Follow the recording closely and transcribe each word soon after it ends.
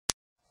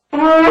I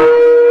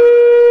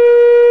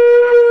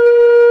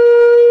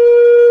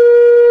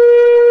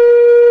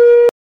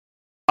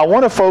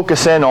want to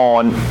focus in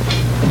on,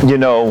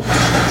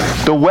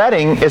 the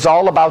wedding is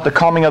all about the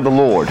coming of the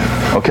Lord,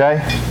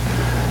 okay?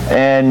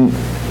 And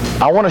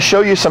I want to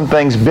show you some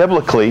things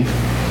biblically.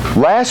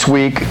 Last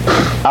week,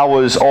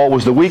 or it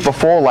was the week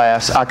before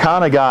last, I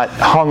kind of got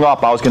hung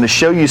up. I was going to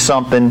show you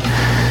something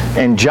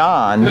in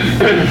John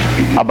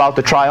about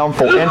the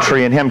triumphal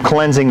entry and him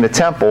cleansing the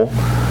temple,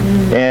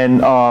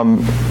 and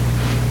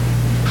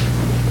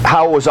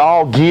how it was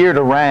all geared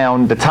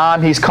around the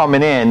time he's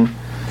coming in.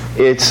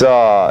 It's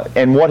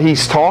and what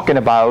he's talking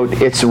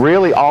about, it's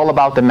really all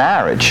about the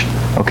marriage,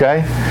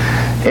 okay?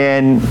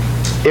 And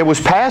it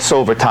was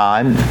Passover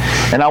time,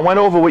 and I went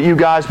over with you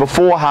guys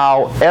before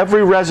how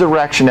every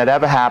resurrection that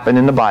ever happened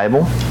in the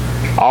Bible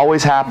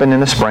always happened in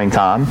the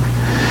springtime.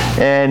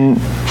 And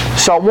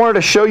so I wanted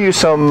to show you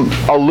some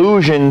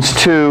allusions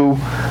to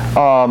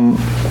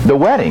the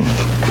wedding,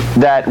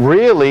 that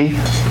really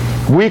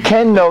we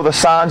can know the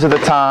signs of the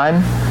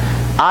time.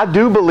 I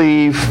do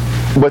believe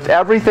with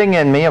everything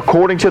in me,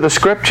 according to the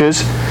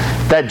Scriptures,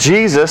 that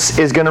Jesus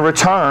is going to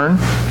return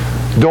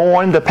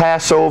during the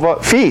Passover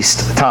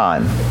feast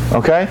time,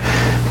 okay?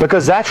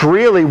 Because that's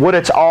really what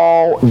it's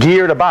all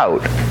geared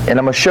about, and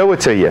I'm going to show it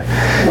to you.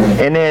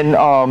 And then,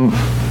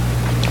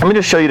 let me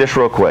just show you this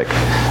real quick.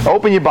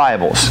 Open your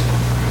Bibles.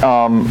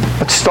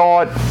 Let's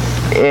start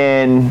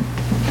in,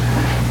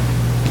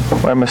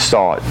 where am I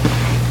start?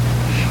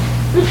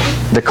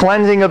 The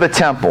cleansing of the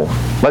temple.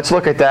 Let's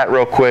look at that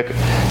real quick.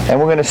 And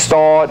we're going to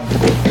start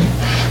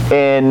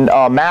in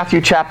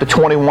Matthew chapter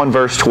 21,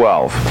 verse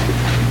 12.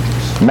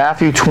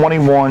 Matthew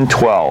 21,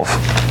 12.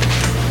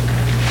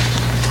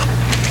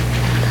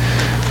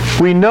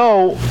 We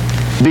know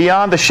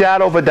beyond the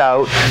shadow of a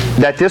doubt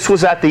that this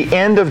was at the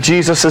end of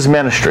Jesus'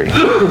 ministry,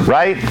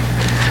 right?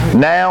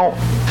 Now,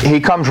 he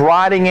comes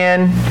riding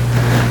in,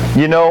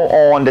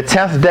 on the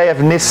 10th day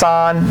of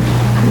Nisan,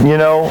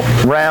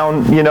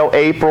 around,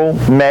 April,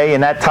 May,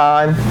 in that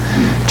time.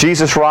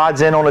 Jesus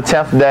rides in on the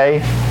 10th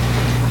day.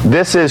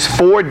 This is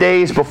 4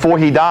 days before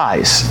he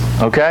dies,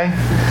 okay?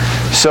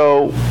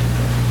 So,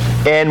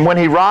 and when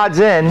he rides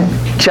in,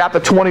 chapter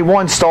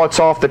 21 starts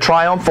off the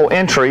triumphal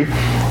entry.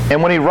 And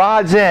when he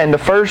rides in, the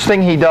first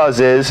thing he does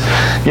is,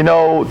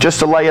 just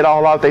to lay it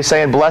all out, they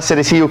say, and blessed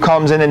is he who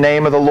comes in the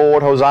name of the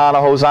Lord,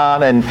 Hosanna,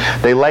 Hosanna, and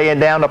they laying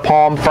down the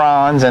palm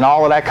fronds and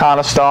all of that kind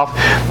of stuff.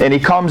 And he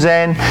comes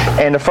in,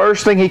 and the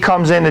first thing he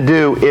comes in to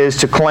do is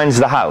to cleanse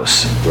the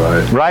house.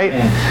 Right?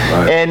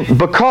 And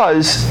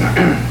because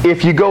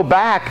if you go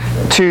back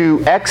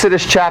to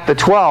Exodus chapter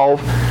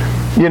 12,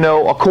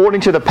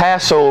 according to the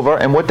Passover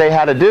and what they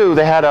had to do,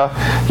 they had to,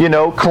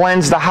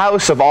 cleanse the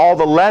house of all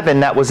the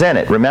leaven that was in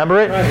it.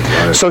 Remember it?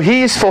 Right. So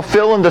he's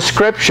fulfilling the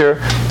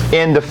Scripture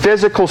in the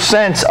physical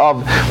sense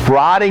of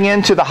riding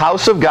into the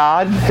house of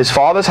God, his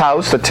Father's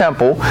house, the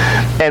temple,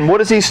 and what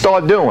does he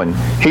start doing?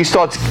 He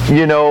starts,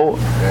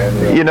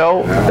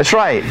 that's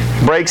right,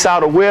 breaks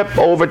out a whip,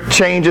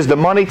 changes the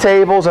money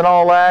tables and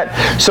all that.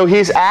 So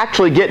he's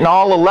actually getting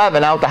all the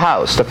leaven out the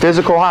house, the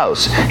physical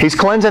house. He's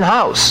cleansing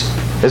house.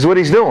 Is what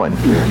he's doing.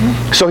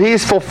 So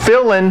he's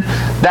fulfilling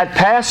that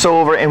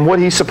Passover and what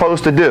he's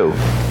supposed to do.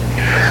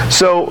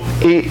 So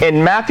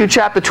in Matthew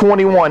chapter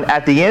 21,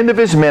 at the end of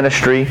his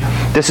ministry,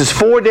 this is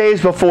 4 days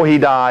before he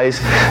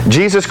dies,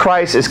 Jesus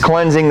Christ is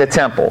cleansing the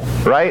temple,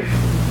 right?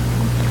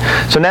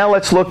 So now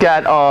let's look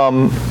at,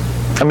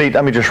 let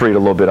me just read a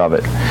little bit of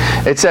it.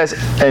 It says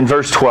in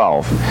verse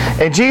 12,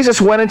 and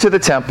Jesus went into the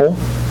temple,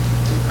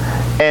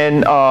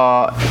 and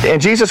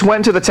Jesus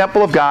went to the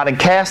temple of God and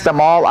cast them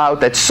all out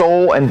that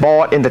sold and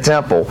bought in the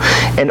temple,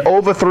 and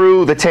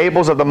overthrew the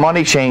tables of the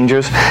money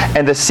changers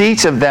and the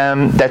seats of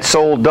them that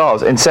sold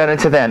doves, and said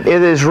unto them,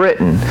 it is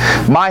written,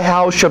 my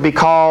house shall be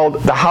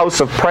called the house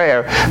of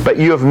prayer, but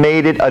you have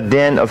made it a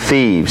den of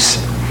thieves.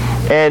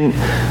 And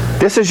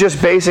this is just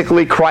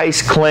basically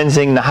Christ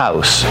cleansing the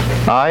house.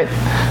 All right?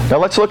 Now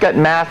let's look at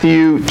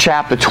Matthew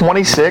chapter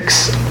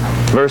 26,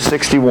 verse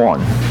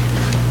 61.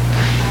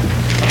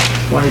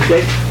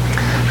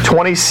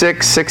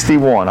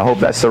 26:61. I hope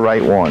that's the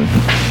right one.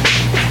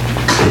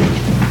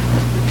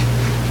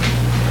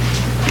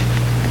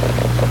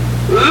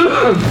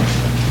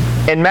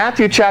 In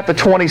Matthew chapter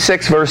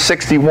 26, verse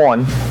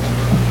 61,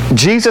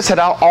 Jesus had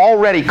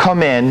already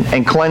come in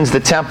and cleansed the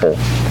temple.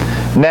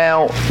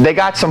 Now, they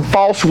got some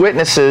false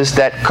witnesses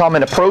that come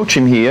and approach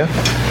him here.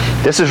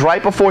 This is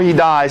right before he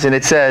dies, and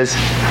it says,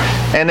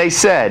 and they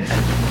said,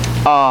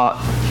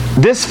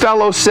 this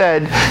fellow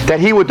said that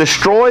he would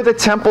destroy the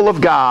temple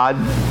of God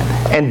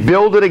and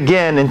build it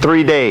again in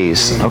 3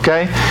 days.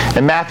 Okay?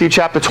 In Matthew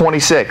chapter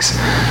 26.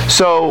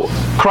 So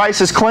Christ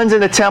is cleansing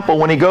the temple.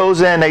 When he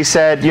goes in, they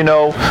said,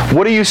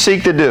 what do you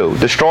seek to do?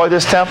 Destroy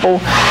this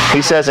temple?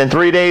 He says, in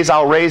 3 days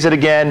I'll raise it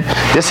again.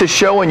 This is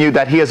showing you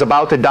that he is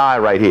about to die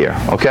right here.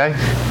 Okay?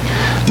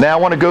 Now I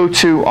want to go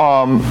to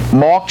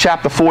Mark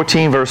chapter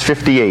 14, verse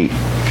 58.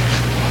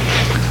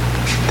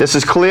 This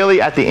is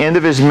clearly at the end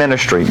of his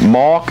ministry.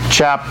 Mark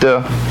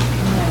chapter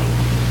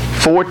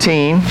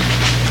 14,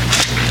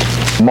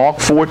 Mark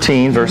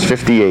 14, verse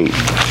 58.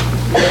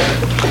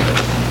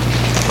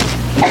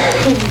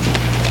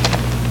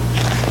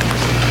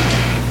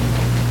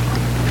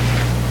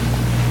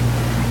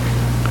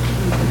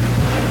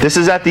 This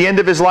is at the end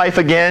of his life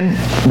again.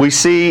 We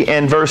see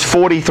in verse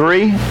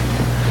 43,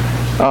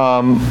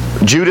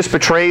 Judas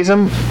betrays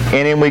him.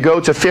 And then we go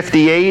to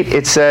 58,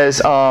 it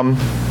says,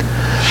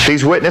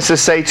 these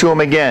witnesses say to him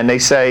again, they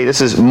say,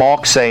 this is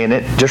Mark saying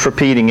it, just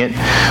repeating it.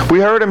 We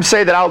heard him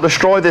say that I'll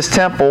destroy this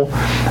temple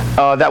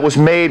that was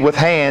made with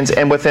hands,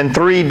 and within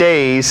 3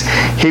 days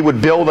he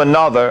would build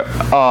another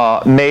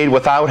made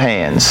without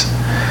hands.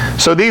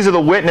 So these are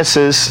the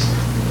witnesses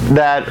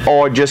that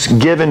are just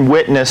giving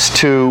witness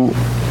to,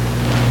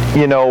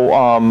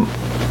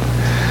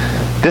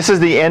 this is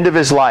the end of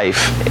his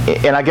life.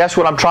 And I guess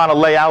what I'm trying to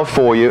lay out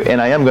for you, and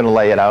I am going to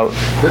lay it out,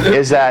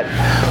 is that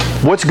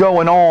what's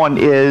going on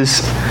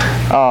is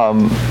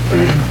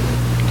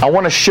I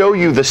want to show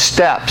you the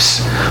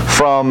steps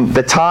from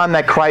the time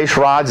that Christ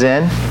rides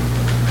in,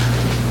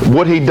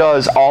 what he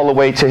does all the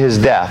way to his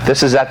death.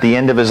 This is at the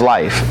end of his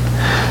life.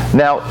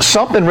 Now,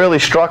 something really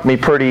struck me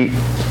pretty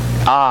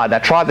odd. I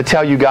tried to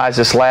tell you guys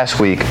this last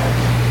week.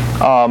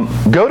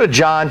 Go to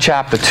John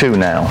chapter 2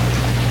 now.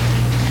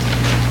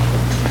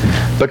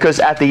 Because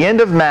at the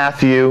end of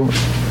Matthew,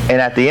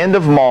 and at the end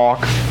of Mark,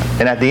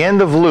 and at the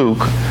end of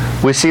Luke,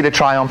 we see the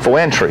triumphal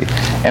entry.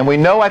 And we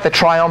know at the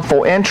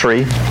triumphal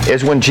entry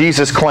is when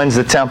Jesus cleansed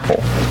the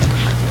temple.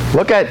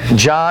 Look at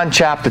John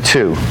chapter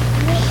 2.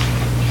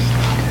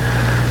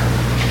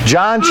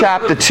 John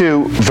chapter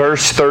 2,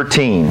 verse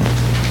 13.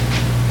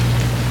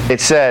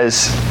 It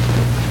says,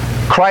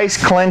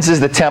 Christ cleanses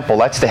the temple.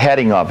 That's the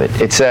heading of it.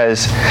 It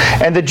says,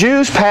 and the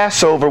Jews'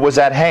 Passover was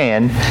at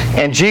hand,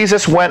 and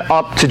Jesus went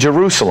up to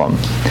Jerusalem.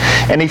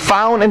 And he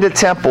found in the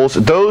temples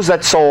those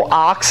that sold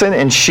oxen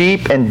and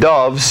sheep and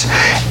doves,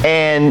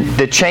 and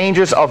the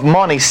changers of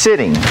money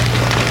sitting.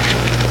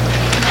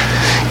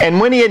 And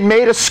when he had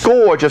made a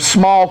scourge of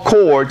small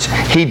cords,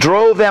 he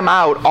drove them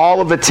out, all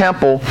of the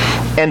temple,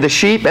 and the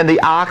sheep and the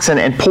oxen,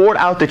 and poured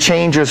out the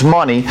changers'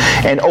 money,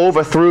 and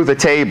overthrew the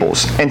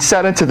tables, and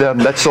said unto them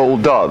that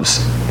sold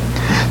doves,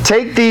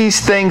 take these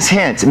things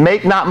hence,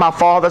 make not my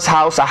Father's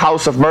house a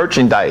house of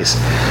merchandise.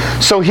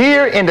 So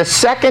here in the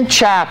second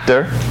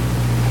chapter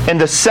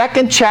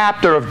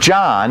of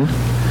John,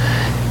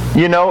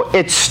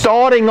 it's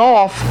starting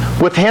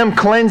off with him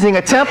cleansing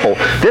a temple.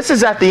 This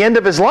is at the end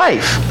of his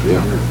life.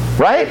 Yeah.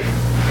 Right?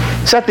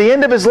 It's at the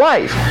end of his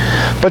life.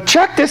 But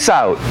check this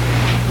out.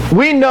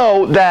 We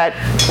know that,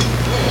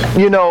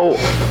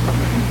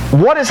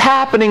 what is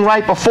happening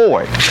right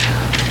before it.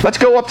 Let's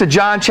go up to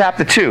John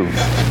chapter 2.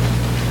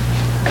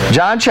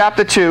 John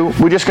chapter 2,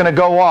 we're just going to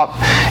go up.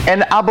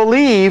 And I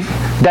believe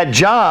that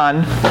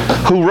John,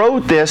 who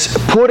wrote this,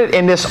 put it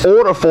in this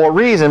order for a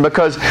reason,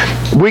 because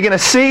we're going to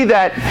see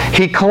that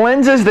he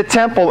cleanses the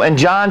temple in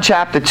John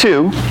chapter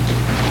 2,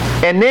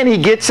 and then he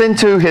gets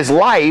into his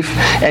life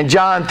in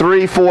John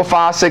 3, 4,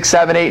 5, 6,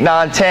 7, 8,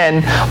 9,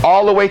 10,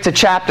 all the way to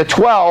chapter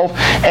 12,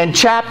 and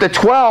chapter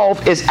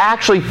 12 is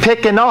actually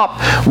picking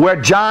up where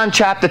John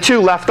chapter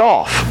 2 left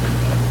off.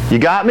 You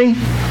got me?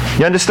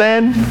 You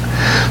understand?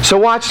 So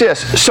watch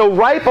this. So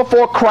right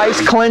before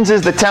Christ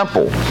cleanses the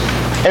temple,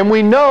 and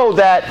we know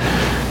that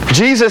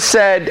Jesus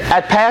said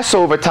at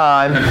Passover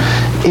time,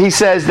 he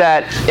says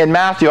that in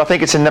Matthew, I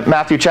think it's in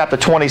Matthew chapter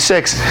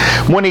 26,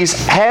 when he's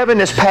having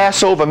this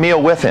Passover meal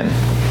with him,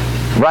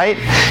 right?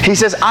 He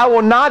says, I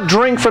will not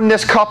drink from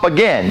this cup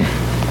again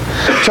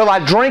till I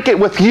drink it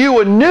with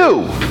you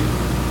anew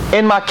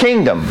in my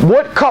kingdom.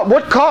 What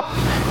cup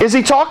is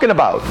he talking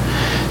about?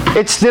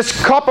 It's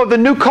this cup of the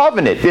new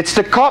covenant. It's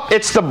the cup,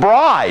 it's the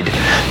bride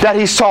that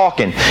he's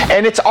talking.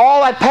 And it's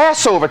all at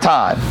Passover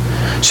time.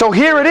 So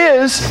here it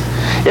is.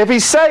 If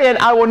he's saying,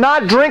 I will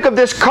not drink of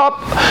this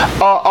cup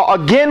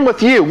again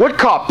with you. What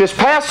cup? This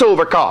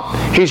Passover cup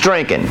he's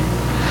drinking.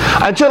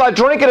 Until I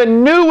drink it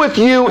anew with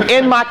you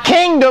in my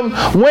kingdom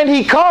when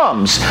he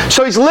comes.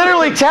 So he's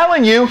literally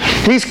telling you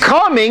he's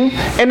coming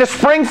in the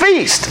spring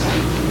feast.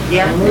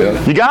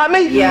 Yeah. You got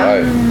me?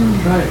 Yeah.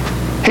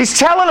 Right. He's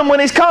telling them when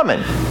he's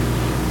coming.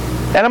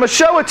 And I'm going to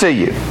show it to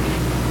you.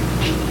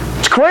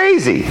 It's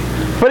crazy.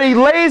 But he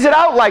lays it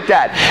out like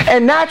that.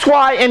 And that's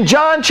why in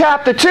John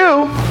chapter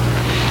 2,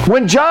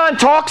 when John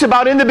talks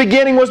about in the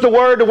beginning was the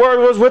Word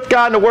was with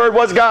God, and the Word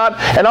was God,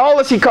 and all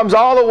this, he comes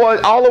all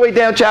the way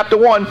down chapter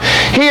 1,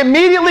 he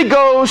immediately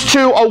goes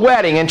to a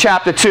wedding in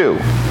chapter 2.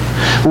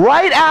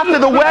 Right after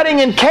the wedding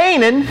in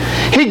Canaan,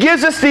 he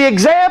gives us the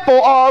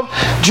example of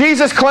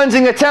Jesus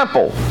cleansing the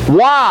temple.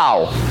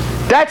 Wow!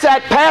 That's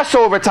at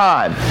Passover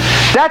time.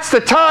 That's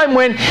the time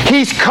when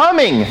he's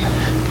coming.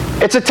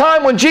 It's a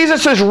time when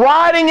Jesus is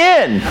riding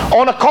in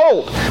on a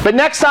colt, but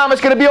next time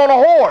it's going to be on a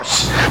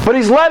horse. But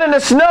he's letting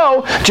us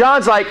know,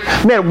 John's like,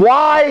 man,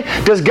 why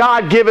does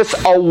God give us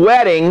a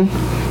wedding,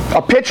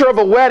 a picture of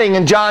a wedding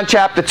in John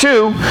chapter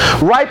 2,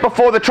 right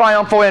before the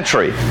triumphal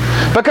entry?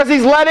 Because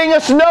he's letting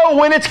us know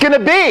when it's going to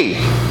be.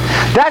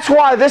 That's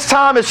why this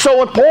time is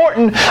so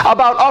important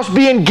about us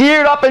being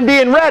geared up and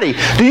being ready.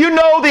 Do you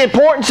know the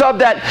importance of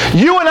that?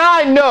 You and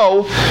I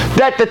know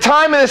that the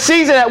time of the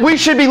season that we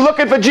should be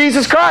looking for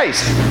Jesus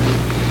Christ.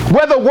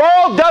 Where the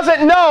world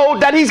doesn't know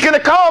that he's going to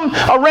come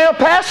around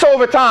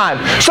Passover time.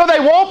 So they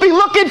won't be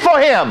looking for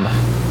him.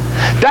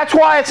 That's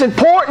why it's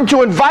important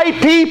to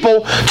invite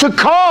people to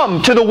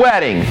come to the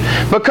wedding.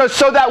 Because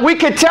so that we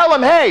can tell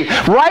them, hey,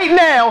 right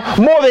now,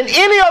 more than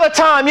any other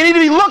time, you need to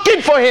be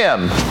looking for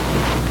him.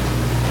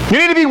 You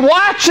need to be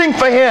watching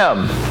for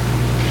him.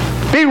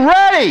 Be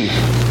ready.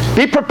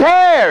 Be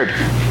prepared.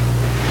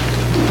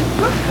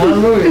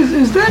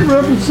 Is that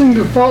referencing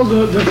the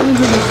cleansing of the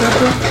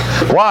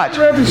temple? Watch. Is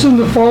that referencing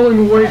the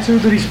falling away too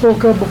that he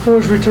spoke of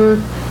before his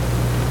return?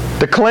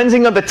 The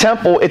cleansing of the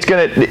temple, it's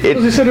going to...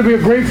 Because he said it'll be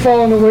a great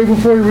falling away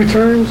before he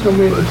returns.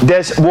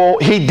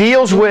 He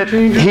deals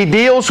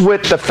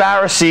with the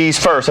Pharisees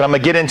first, and I'm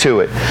going to get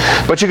into it.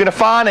 But you're going to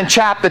find in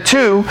chapter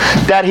 2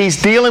 that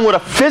he's dealing with a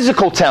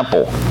physical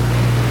temple.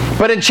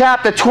 But in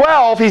chapter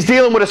 12, he's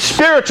dealing with a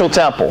spiritual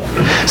temple.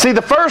 See,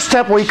 the first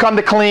temple he come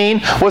to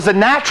clean was the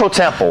natural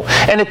temple.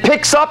 And it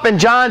picks up in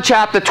John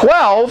chapter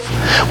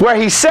 12, where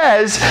he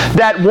says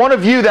that one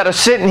of you that are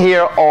sitting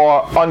here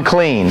are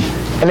unclean.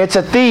 And it's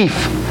a thief.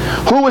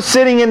 Who was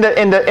sitting in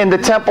the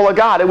temple of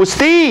God? It was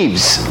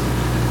thieves.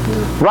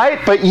 Right?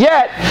 But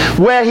yet,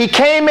 where he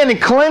came in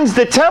and cleansed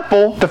the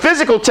temple, the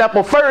physical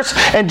temple first,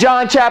 in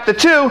John chapter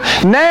 2,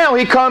 now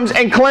he comes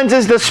and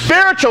cleanses the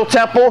spiritual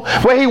temple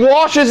where he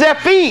washes their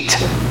feet.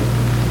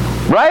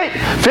 Right?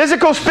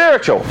 Physical,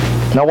 spiritual.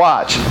 Now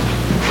watch.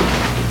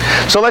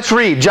 So let's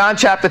read John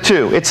chapter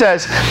 2. It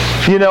says,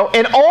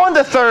 and on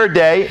the third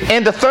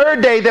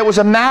day, there was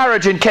a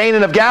marriage in Cana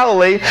of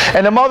Galilee,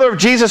 and the mother of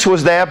Jesus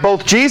was there.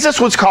 Both Jesus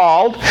was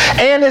called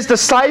and his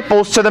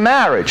disciples to the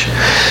marriage.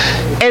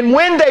 And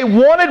when they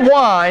wanted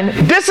wine,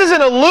 this is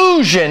an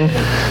allusion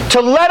to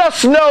let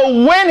us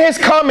know when his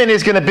coming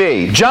is going to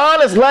be.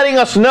 John is letting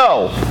us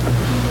know.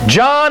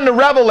 John the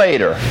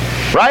Revelator,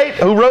 right?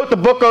 Who wrote the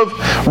book of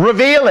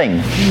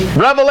revealing,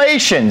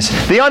 revelations,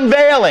 the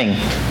unveiling.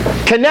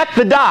 Connect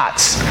the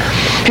dots.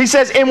 He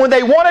says, and when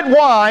they wanted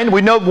wine,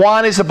 we know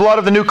wine is the blood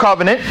of the new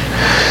covenant.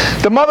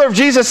 The mother of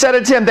Jesus said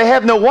unto him, they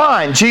have no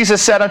wine.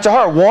 Jesus said unto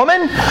her,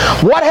 woman,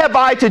 what have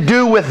I to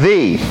do with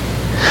thee?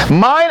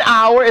 Mine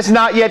hour is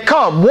not yet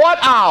come. What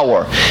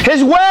hour?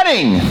 His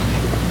wedding.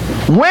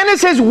 When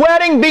is his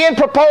wedding being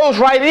proposed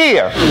right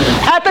here?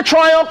 At the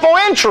triumphal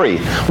entry.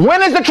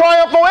 When is the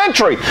triumphal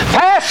entry?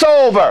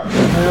 Passover.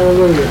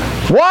 Hallelujah.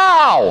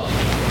 Wow.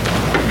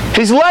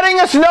 He's letting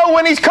us know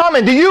when he's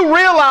coming. Do you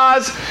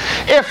realize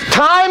if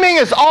timing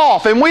is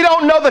off and we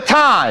don't know the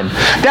time,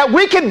 that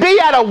we could be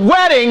at a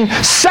wedding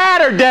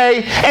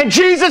Saturday and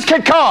Jesus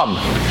could come?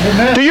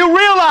 Amen. Do you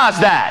realize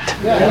that?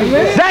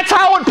 Yeah. That's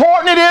how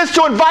important it is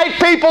to invite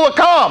people to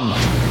come.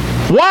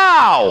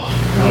 Wow.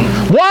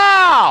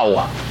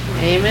 Wow.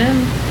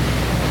 Amen.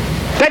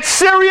 That's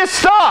serious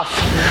stuff.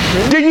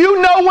 Do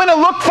you know when to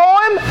look for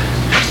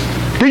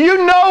him? Do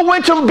you know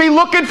when to be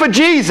looking for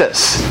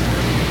Jesus?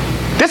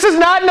 This is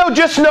not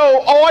just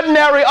no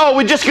ordinary,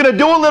 we're just going to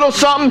do a little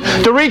something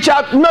to reach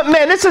out.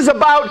 Man, this is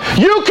about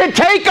you can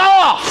take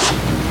off.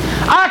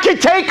 I can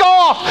take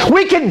off.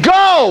 We can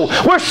go.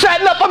 We're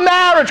setting up a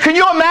marriage. Can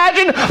you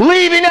imagine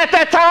leaving at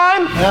that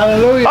time?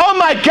 Hallelujah. Oh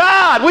my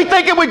God. We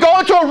thinking we're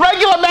going to a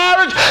regular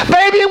marriage.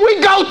 Baby,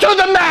 we go to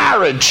the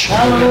marriage.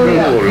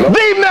 Hallelujah.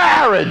 The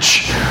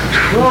marriage.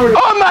 Lord.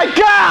 Oh my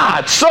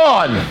God,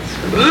 son.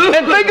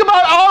 And think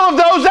about all of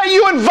those that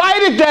you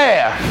invited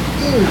there.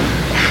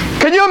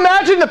 Can you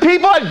imagine the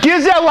people that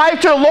gives their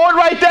life to the Lord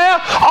right there?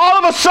 All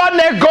of a sudden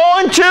they're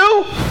going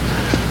to?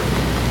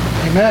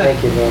 Amen.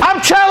 Thank you, Lord.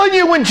 I'm telling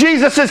you when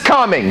Jesus is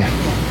coming.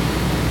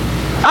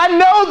 I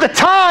know the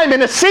time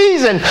and the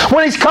season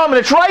when he's coming.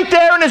 It's right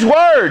there in his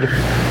word.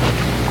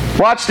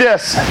 Watch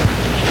this.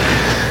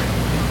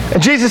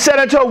 And Jesus said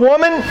unto a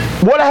woman,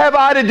 what have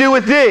I to do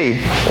with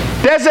thee?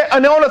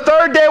 And on the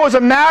third day was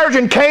a marriage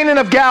in Cana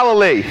of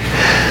Galilee.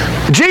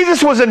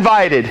 Jesus was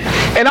invited,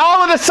 and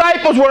all the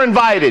disciples were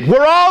invited.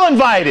 We're all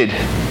invited.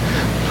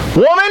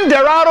 Woman,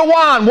 they're out of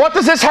wine. What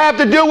does this have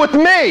to do with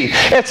me?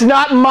 It's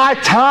not my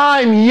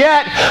time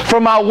yet for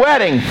my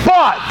wedding.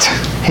 But,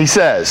 he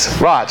says,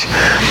 watch,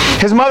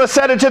 his mother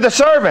said unto the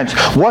servants,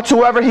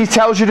 whatsoever he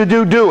tells you to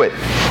do, do it.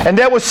 And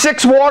there were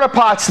 6 water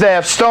pots there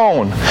of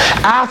stone,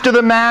 after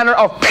the manner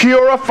of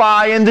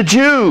purifying the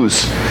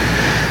Jews.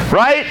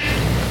 Right?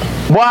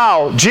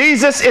 Wow,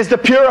 Jesus is the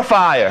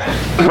purifier.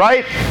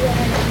 Right?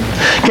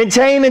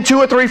 Containing 2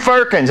 or 3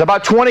 firkins,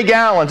 about 20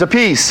 gallons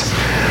apiece.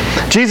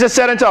 Jesus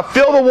said unto them,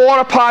 fill the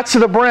water pots to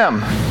the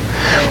brim.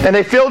 And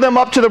they filled them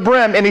up to the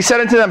brim, and he said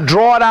unto them,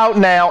 draw it out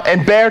now,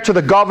 and bear to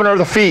the governor of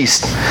the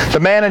feast, the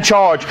man in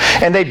charge.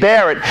 And they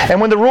bear it. And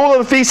when the ruler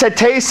of the feast had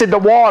tasted the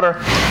water,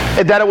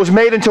 that it was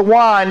made into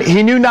wine,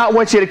 he knew not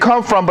whence it had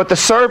come from, but the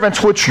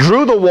servants which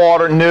drew the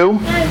water knew.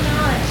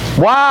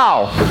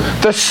 Wow.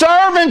 The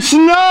servants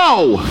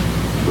know.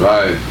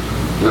 Right.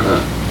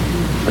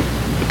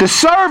 The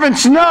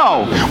servants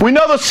know. We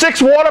know the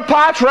 6 water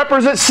pots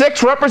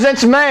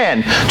represents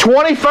man.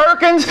 20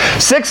 firkins,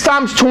 6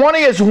 times 20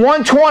 is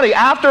 120.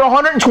 After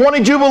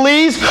 120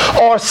 jubilees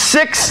or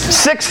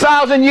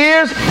 6,000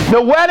 years,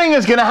 the wedding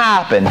is going to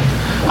happen.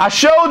 I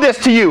showed this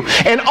to you.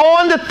 And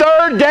on the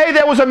 3rd day,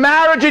 there was a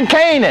marriage in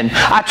Canaan.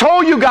 I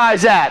told you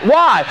guys that.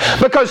 Why?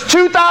 Because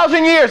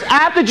 2,000 years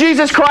after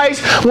Jesus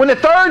Christ, when the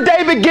 3rd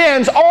day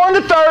begins, on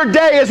the 3rd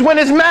day is when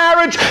his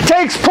marriage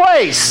takes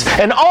place.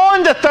 And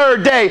on the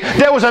 3rd day,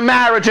 there was a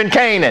marriage in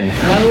Canaan.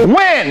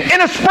 When? In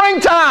the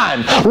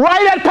springtime.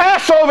 Right at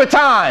Passover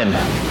time.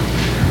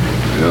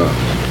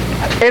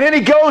 Yeah. And then he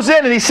goes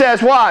in and he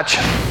says, watch.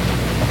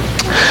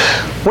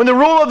 When the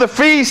ruler of the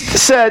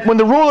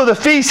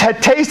feast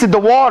had tasted the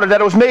water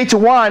that was made to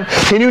wine,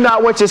 he knew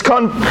not whence it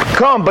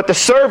come, but the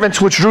servants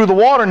which drew the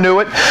water knew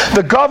it.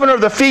 The governor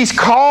of the feast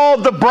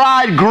called the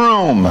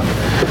bridegroom.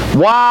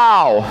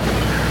 Wow.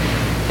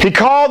 He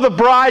called the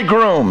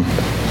bridegroom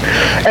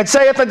and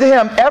saith unto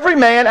him, every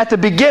man at the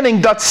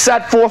beginning doth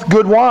set forth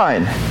good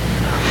wine.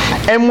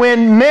 And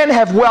when men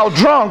have well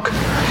drunk,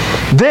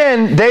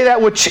 then they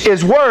that which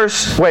is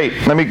worse, wait,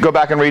 let me go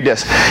back and read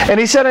this. And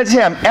he said unto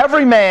him,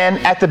 every man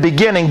at the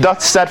beginning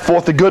doth set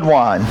forth the good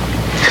wine.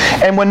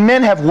 And when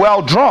men have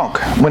well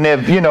drunk, when they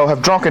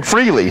have drunken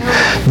freely,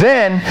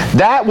 then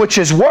that which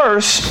is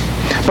worse,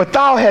 but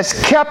thou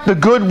hast kept the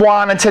good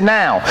wine unto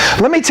now.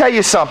 Let me tell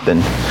you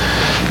something.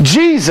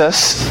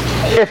 Jesus,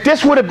 if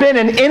this would have been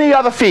in any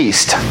other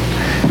feast,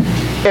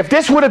 if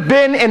this would have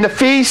been in the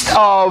feast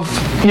of,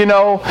 in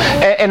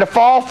the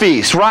fall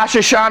feast, Rosh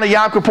Hashanah,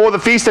 Yom Kippur, the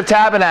Feast of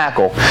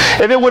Tabernacle,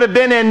 if it would have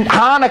been in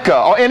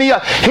Hanukkah or any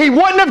other, he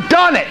wouldn't have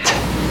done it.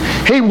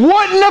 He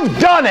wouldn't have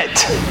done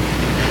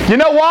it. You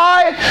know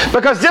why?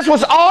 Because this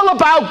was all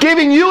about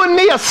giving you and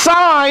me a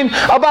sign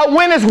about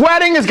when his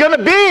wedding is going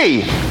to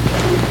be.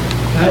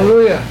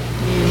 Hallelujah.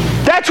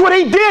 That's what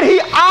he did. He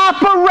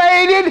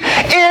operated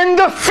in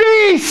the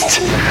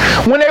feast.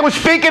 When they were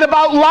speaking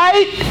about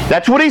light,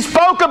 that's what he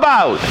spoke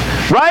about,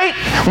 right?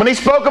 When he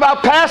spoke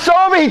about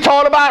Passover, he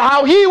taught about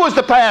how he was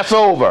the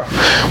Passover.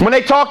 When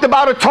they talked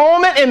about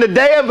atonement in the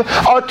Day of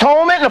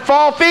Atonement in the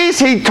fall feast,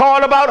 he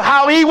taught about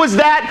how he was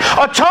that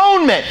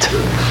atonement.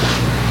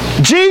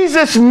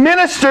 Jesus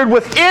ministered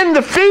within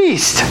the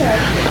feast.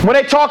 When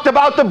they talked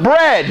about the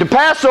bread, the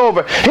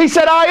Passover, he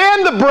said, I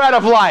am the bread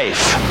of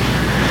life.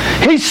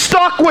 He's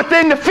stuck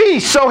within the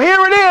feast. So here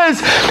it is.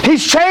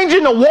 He's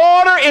changing the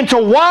water into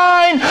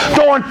wine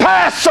during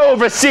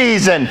Passover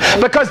season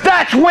because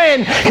that's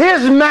when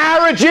his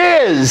marriage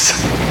is.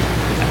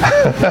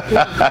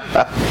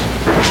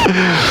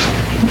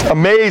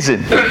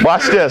 Amazing.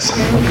 Watch this.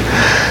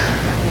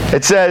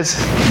 It says,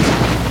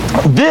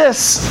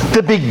 this,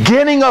 the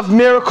beginning of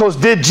miracles,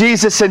 did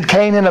Jesus in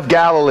Cana of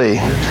Galilee,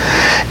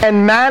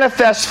 and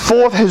manifest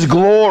forth his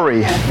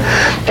glory,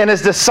 and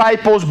his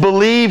disciples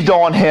believed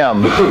on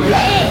him.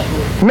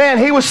 Man,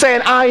 he was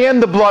saying, I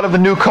am the blood of the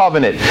new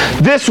covenant.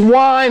 This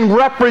wine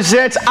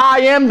represents,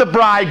 I am the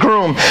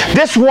bridegroom.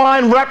 This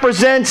wine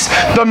represents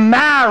the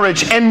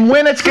marriage and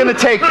when it's going to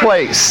take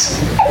place.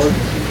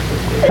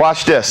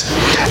 Watch this.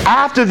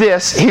 After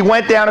this, he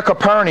went down to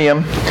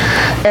Capernaum,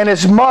 and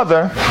his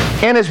mother,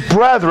 and his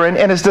brethren,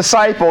 and his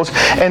disciples,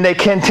 and they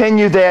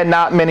continued there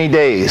not many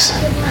days.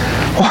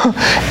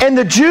 And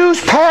the Jews'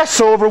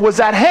 Passover was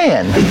at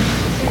hand.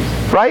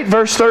 Right?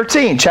 Verse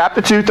 13,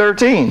 chapter 2,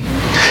 13.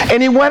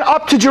 And he went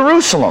up to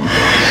Jerusalem,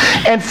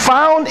 and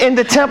found in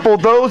the temple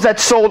those that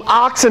sold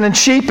oxen and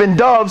sheep and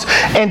doves,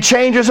 and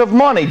changers of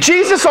money.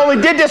 Jesus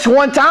only did this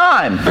one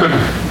time.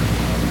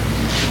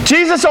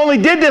 Jesus only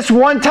did this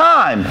one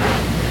time.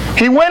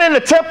 He went in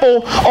the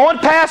temple on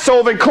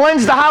Passover and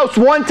cleansed the house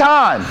one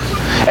time.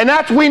 And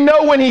that's, we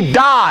know, when he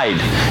died.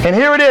 And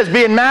here it is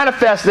being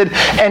manifested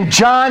in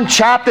John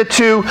chapter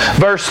 2,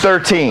 verse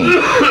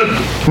 13.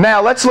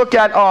 Now, let's look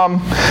at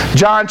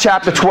John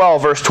chapter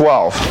 12, verse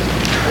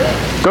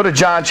 12. Go to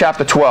John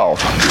chapter 12.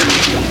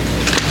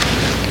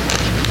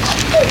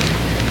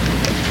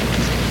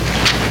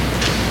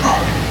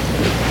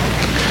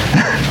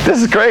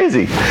 This is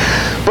crazy.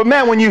 But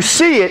man, when you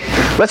see it,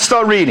 let's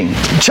start reading.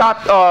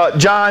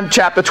 John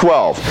chapter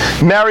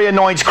 12. Mary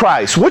anoints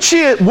Christ. What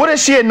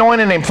is she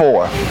anointing him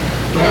for?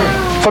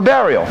 For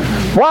burial.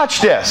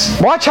 Watch this.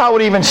 Watch how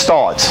it even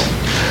starts.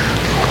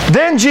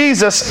 Then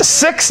Jesus,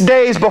 6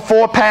 days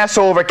before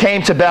Passover,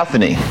 came to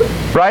Bethany.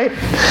 Right?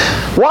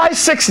 Why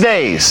 6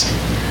 days?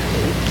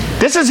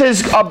 This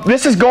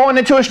is going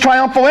into his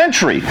triumphal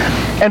entry.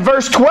 And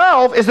verse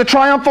 12 is the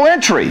triumphal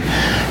entry.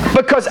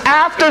 Because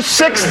after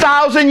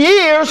 6,000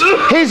 years,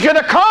 he's going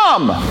to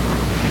come.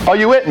 Are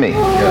you with me?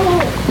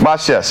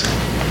 Watch this.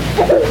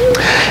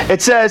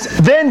 It says,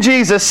 then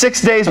Jesus,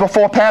 6 days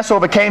before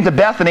Passover, came to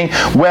Bethany,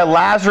 where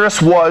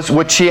Lazarus was,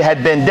 which he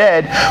had been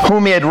dead,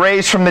 whom he had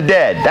raised from the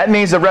dead. That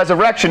means the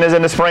resurrection is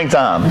in the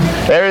springtime.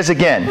 There it is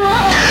again.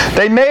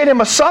 They made him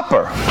a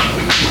supper,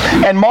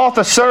 and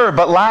Martha served,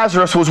 but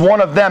Lazarus was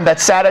one of them that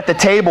sat at the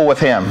table with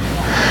him.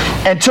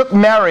 And took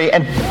Mary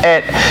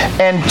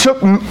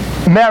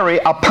Mary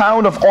a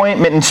pound of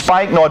ointment and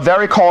spikenard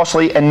very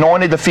costly,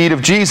 anointed the feet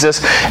of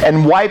Jesus,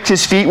 and wiped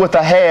his feet with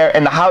her hair,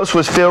 and the house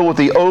was filled with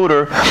the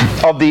odor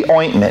of the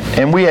ointment.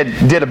 And we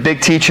did a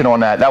big teaching on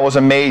that. That was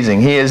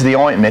amazing. He is the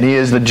ointment. He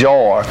is the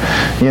jar,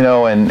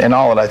 and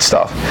all of that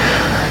stuff.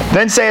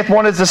 Then saith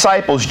one of his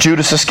disciples,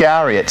 Judas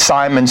Iscariot,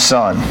 Simon's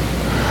son,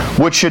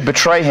 which should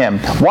betray him,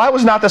 why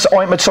was not this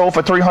ointment sold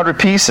for 300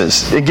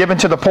 pieces and given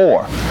to the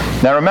poor?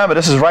 Now remember,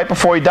 this is right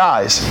before he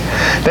dies.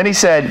 Then he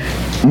said,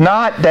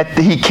 not that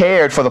he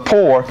cared for the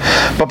poor,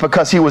 but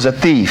because he was a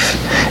thief.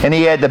 And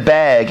he had the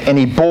bag, and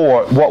he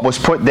bore what was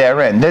put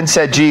therein. Then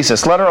said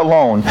Jesus, let her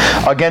alone.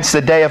 Against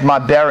the day of my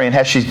burying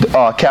has she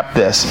kept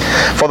this.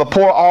 For the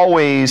poor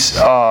always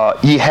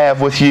ye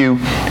have with you,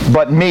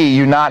 but me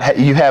you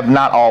have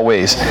not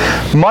always.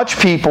 Much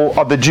people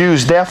of the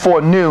Jews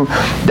therefore knew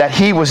that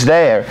he was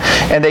there,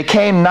 and they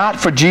came not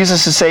for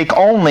Jesus' sake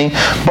only,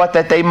 but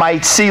that they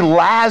might see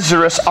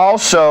Lazarus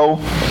also,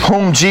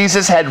 whom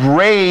Jesus had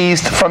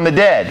raised from the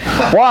dead.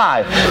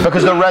 Why?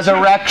 Because the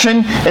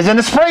resurrection is in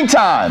the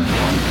springtime,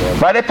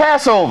 right at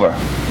Passover,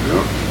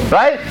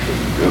 right?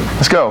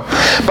 Let's go.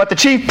 But the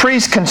chief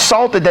priests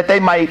consulted that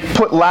they might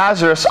put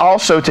Lazarus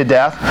also to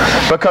death,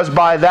 because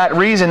by that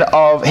reason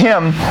of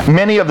him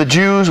many of the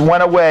Jews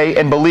went away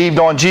and believed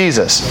on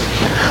Jesus.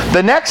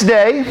 The next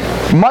day,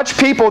 much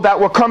people that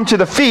were come to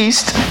the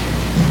feast,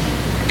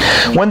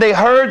 when they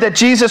heard that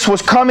Jesus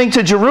was coming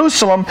to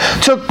Jerusalem,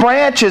 took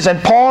branches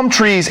and palm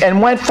trees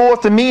and went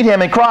forth to meet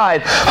him and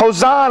cried,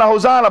 Hosanna,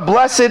 Hosanna,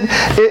 blessed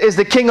is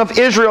the King of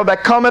Israel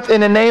that cometh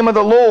in the name of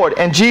the Lord.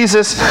 And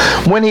Jesus,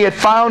 when he had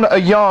found a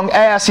young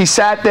ass, he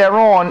sat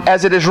thereon,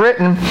 as it is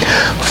written,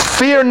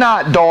 Fear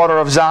not, daughter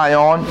of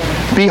Zion.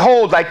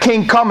 Behold, thy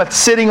king cometh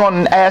sitting on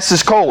an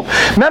ass's colt.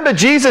 Remember,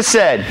 Jesus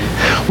said,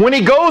 when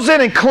he goes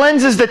in and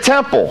cleanses the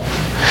temple,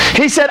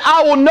 he said,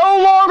 I will no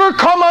longer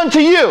come unto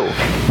you.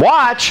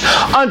 Watch,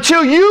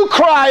 until you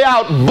cry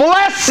out,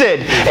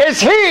 Blessed is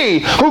he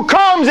who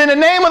comes in the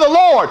name of the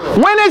Lord.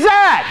 When is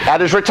that?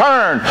 At his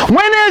return.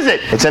 When is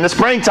it? It's in the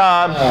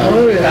springtime.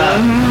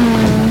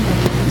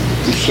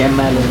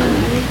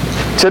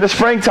 It's in the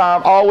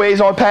springtime,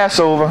 always on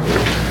Passover.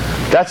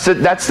 That's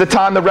the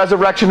time the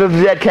resurrection of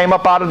the dead came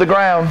up out of the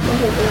ground.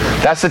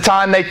 That's the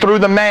time they threw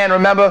the man.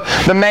 Remember,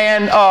 the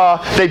man,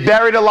 they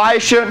buried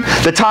Elisha.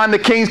 The time the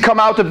kings come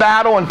out to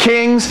battle in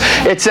Kings,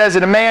 it says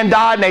that a man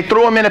died and they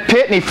threw him in a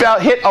pit and he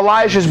hit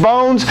Elijah's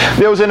bones.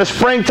 It was in the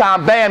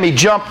springtime. Bam, he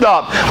jumped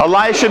up.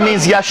 Elisha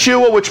means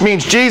Yeshua, which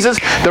means Jesus.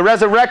 The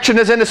resurrection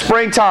is in the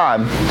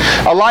springtime.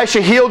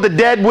 Elisha healed the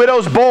dead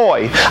widow's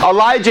boy.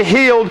 Elijah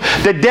healed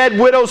the dead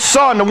widow's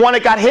son, the one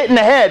that got hit in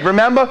the head.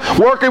 Remember?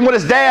 Working with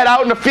his dad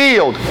out in the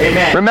field.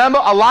 Amen. Remember,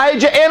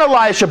 Elijah and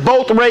Elisha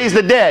both raised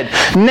the dead.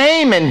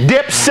 Naaman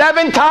dipped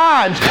 7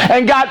 times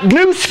and got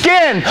new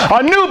skin,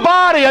 a new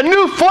body, a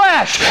new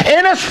flesh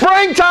in the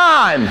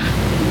springtime.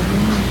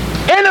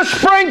 In the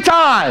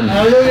springtime.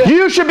 Hallelujah.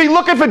 You should be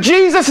looking for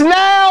Jesus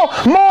now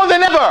more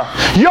than ever.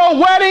 Your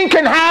wedding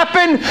can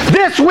happen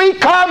this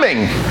week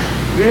coming.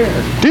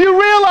 Do you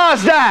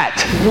realize that?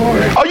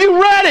 Are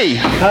you ready?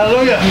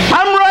 Hallelujah.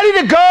 I'm ready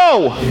to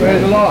go.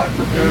 Praise the Lord.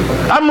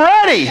 I'm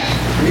ready.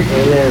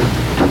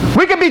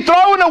 We could be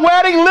throwing a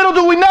wedding. Little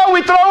do we know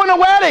we're throwing a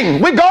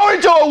wedding. We're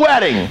going to a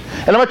wedding.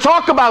 And I'm going to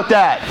talk about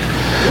that.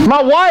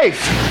 My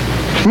wife,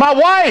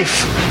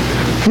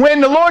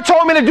 when the Lord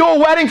told me to do a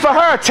wedding for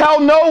her,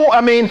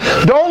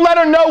 don't let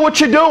her know what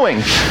you're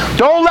doing.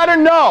 Don't let her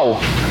know.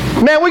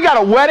 Man, we got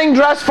a wedding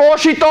dress for her.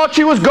 She thought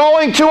she was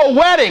going to a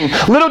wedding.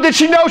 Little did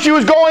she know she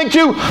was going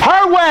to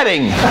her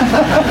wedding.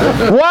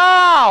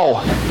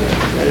 Wow.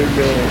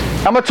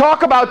 I'm going to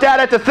talk about that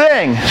at the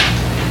thing.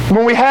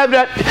 When we have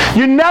that,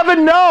 you never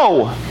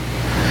know.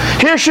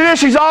 Here she is,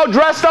 she's all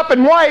dressed up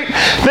in white,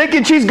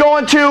 thinking she's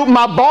going to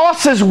my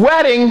boss's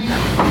wedding,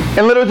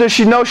 and little does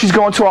she know she's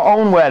going to her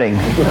own wedding.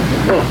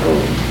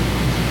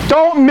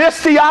 Don't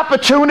miss the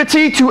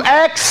opportunity to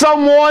ask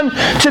someone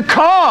to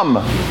come.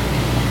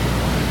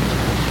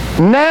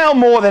 Now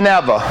more than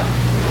ever.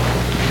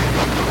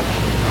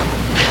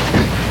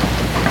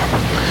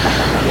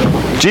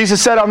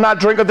 Jesus said, I'll not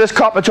drink of this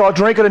cup until I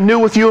drink it anew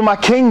with you in my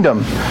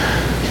kingdom.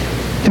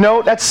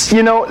 That's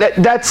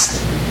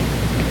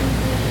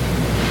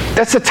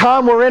the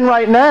time we're in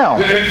right now.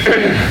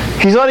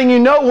 He's letting you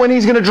know when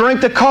he's going to drink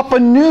the cup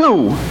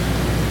anew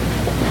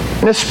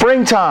in the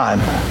springtime.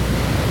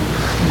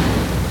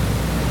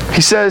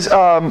 He says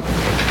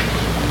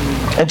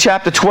in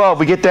chapter 12,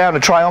 we get down to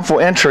triumphal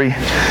entry,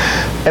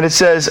 and it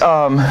says,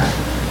 let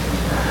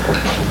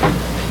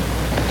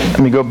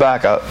me go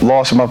back. I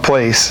lost my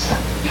place.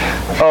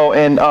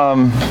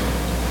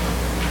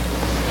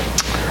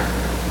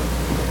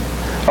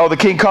 The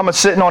king cometh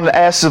sitting on the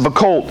asses of a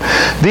colt.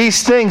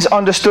 These things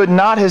understood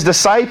not his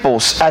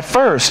disciples at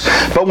first,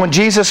 but when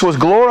Jesus was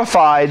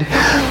glorified,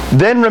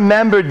 then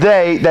remembered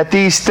they that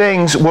these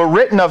things were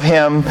written of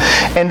him,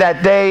 and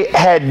that they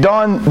had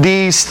done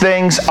these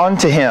things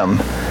unto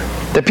him.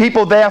 The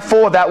people,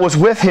 therefore, that was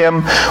with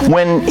him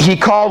when he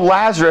called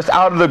Lazarus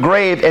out of the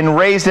grave and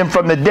raised him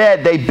from the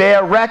dead, they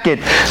bear record.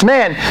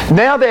 Man,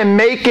 now they're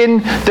making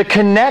the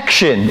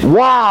connection.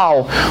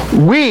 Wow,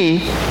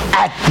 we,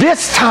 at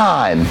this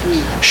time,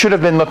 should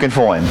have been looking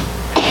for him.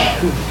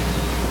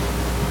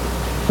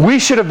 We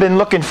should have been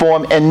looking for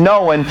him and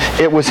knowing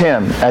it was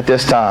him at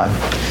this time.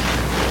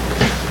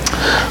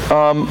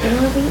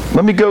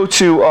 Let me go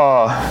to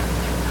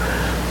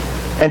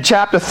in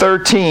chapter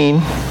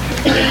 13,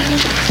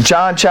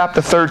 John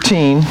chapter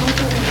 13.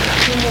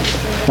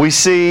 We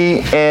see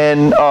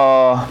in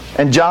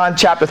John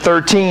chapter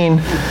 13,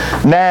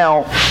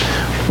 now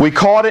we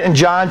caught it in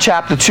John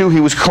chapter 2, he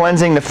was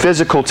cleansing the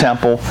physical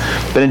temple.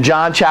 But in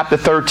John chapter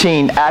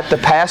 13, at the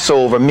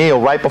Passover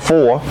meal right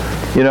before,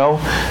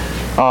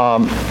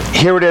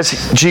 here it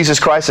is, Jesus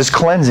Christ is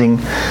cleansing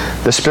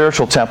the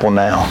spiritual temple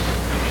now.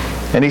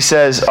 And he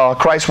says,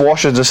 Christ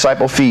washes the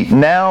disciples' feet.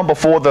 Now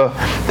before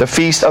the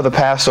feast of the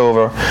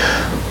Passover,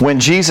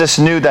 when Jesus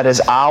knew that his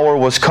hour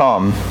was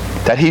come,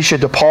 that he should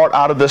depart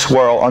out of this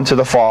world unto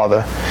the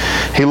Father,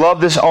 he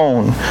loved his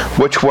own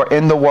which were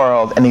in the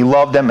world, and he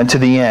loved them unto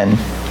the end.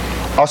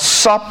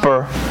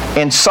 Supper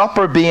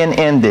being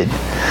ended,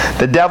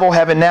 the devil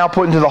having now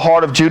put into the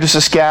heart of Judas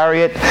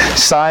Iscariot,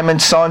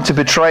 Simon's son, to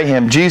betray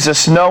him,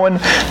 Jesus, knowing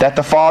that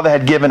the Father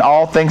had given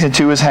all things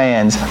into his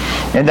hands,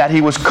 and that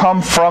he was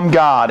come from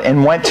God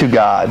and went to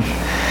God,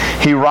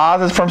 he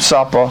riseth from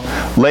supper,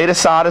 laid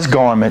aside his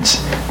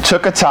garments,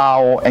 took a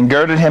towel, and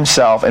girded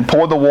himself, and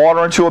poured the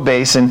water into a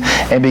basin,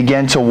 and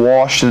began to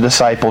wash the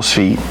disciples'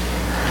 feet,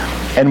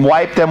 and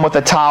wiped them with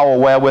a towel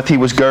wherewith he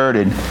was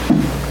girded.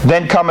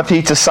 Then cometh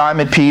he to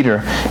Simon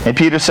Peter, and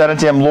Peter said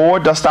unto him,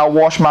 Lord, dost thou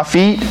wash my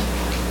feet?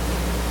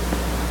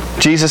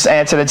 Jesus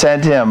answered and said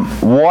unto him,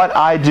 What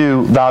I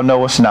do thou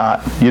knowest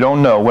not. You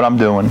don't know what I'm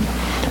doing,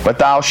 but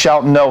thou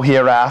shalt know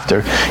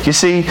hereafter. You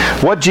see,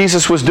 what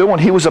Jesus was doing,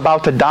 he was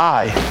about to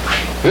die.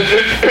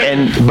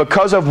 And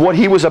because of what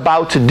he was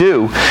about to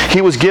do,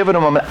 he was giving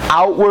them an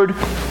outward,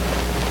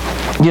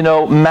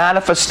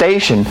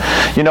 manifestation.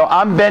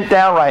 I'm bent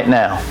down right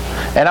now,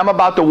 and I'm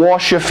about to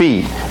wash your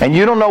feet. And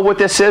you don't know what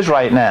this is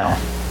right now.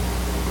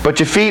 But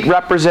your feet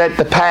represent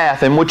the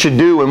path and what you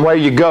do and where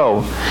you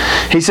go.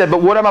 He said,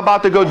 but what I'm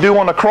about to go do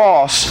on the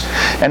cross,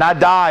 and I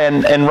die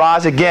and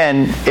rise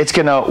again, it's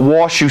going to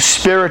wash you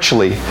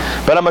spiritually.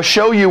 But I'm going to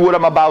show you what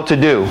I'm about to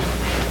do.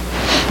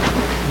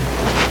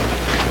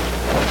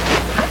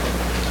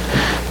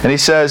 And he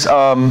says,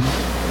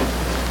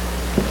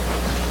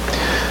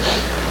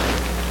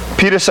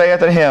 Peter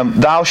saith unto him,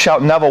 Thou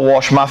shalt never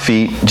wash my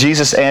feet.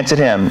 Jesus answered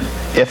him,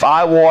 If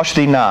I wash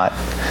thee not,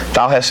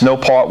 thou hast no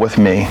part with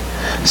me.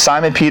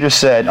 Simon Peter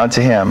said unto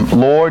him,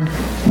 Lord,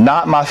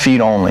 not my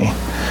feet only,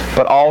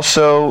 but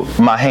also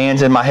my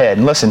hands and my head.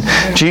 And listen,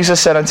 Jesus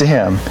said unto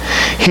him,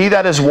 He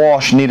that is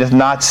washed needeth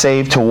not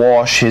save to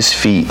wash his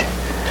feet,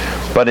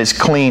 but is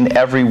clean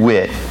every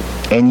whit.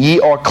 And ye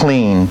are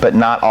clean, but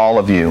not all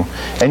of you.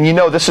 And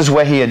this is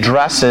where he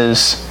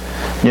addresses,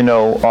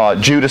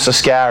 Judas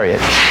Iscariot.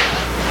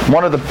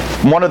 One of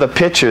the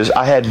pictures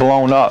I had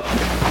blown up,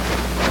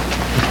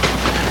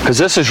 because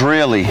this is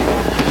really,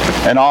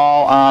 in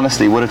all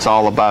honesty, what it's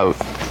all about.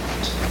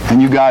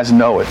 And you guys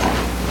know it.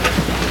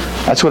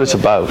 That's what it's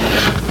about.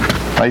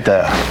 Right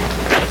there.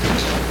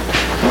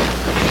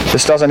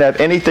 This doesn't have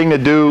anything to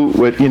do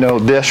with,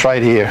 this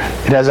right here.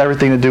 It has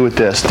everything to do with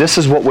this. This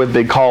is what we've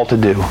been called to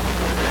do.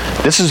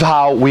 This is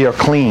how we are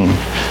clean.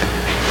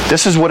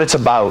 This is what it's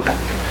about.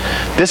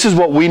 This is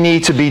what we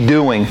need to be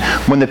doing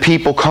when the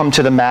people come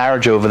to the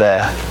marriage over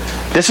there.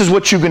 This is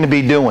what you're going to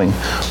be doing.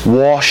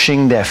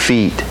 Washing their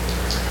feet.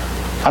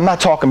 I'm not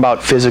talking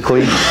about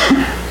physically,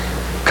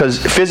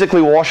 because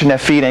physically washing their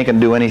feet ain't going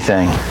to do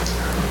anything.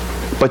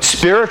 But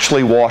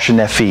spiritually washing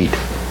their feet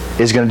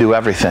is going to do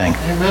everything.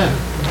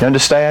 Amen. You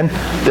understand?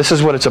 This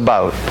is what it's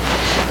about.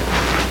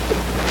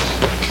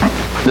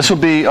 This will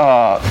be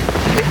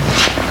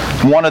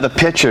one of the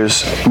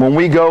pictures when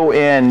we go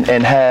in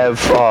and have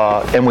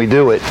and we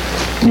do it.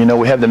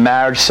 We have the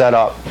marriage set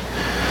up.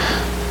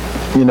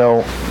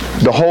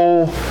 The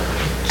whole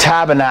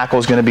tabernacle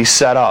is going to be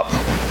set up.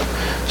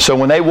 So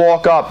when they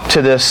walk up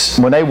to this,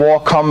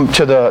 come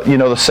to the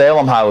the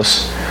Salem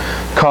house,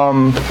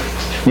 come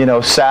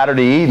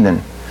Saturday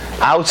evening,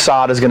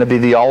 outside is going to be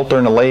the altar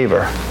and the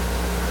laver.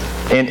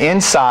 And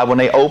inside, when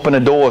they open the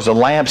doors, the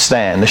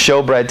lampstand, the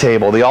showbread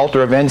table, the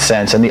altar of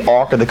incense, and the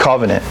Ark of the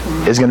Covenant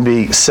is going to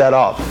be set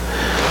up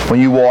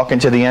when you walk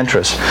into the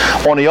entrance.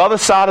 On the other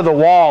side of the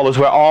wall is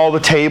where all the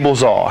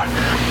tables are.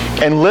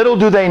 And little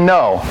do they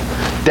know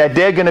that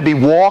they're going to be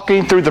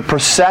walking through the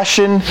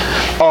procession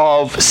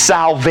of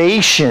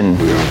salvation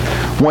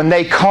when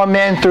they come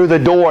in through the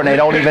door and they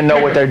don't even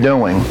know what they're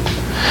doing.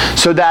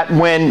 So that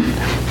when,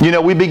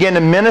 we begin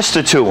to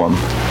minister to them,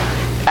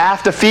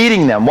 after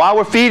feeding them, while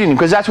we're feeding them,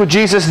 because that's what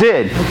Jesus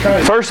did.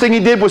 Okay. First thing he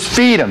did was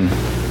feed them,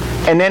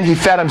 and then he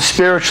fed them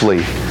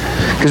spiritually.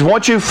 Because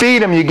once you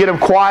feed them, you get them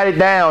quieted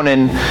down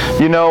and,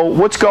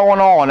 what's going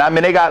on? I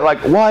mean, they got like,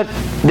 what?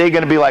 They're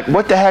going to be like,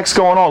 what the heck's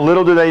going on?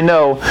 Little do they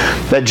know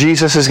that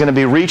Jesus is going to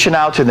be reaching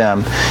out to them,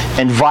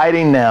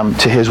 inviting them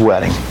to his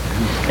wedding,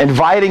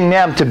 inviting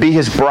them to be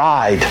his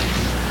bride.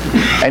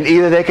 And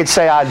either they could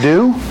say, I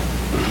do,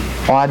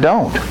 or I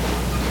don't.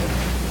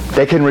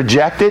 They can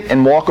reject it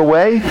and walk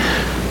away,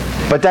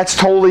 but that's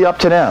totally up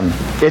to them.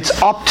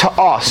 It's up to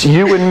us,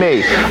 you and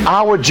me,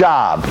 our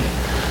job.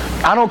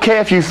 I don't care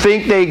if you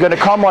think they're going to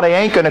come or they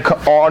ain't going to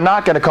come or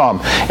not going to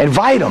come.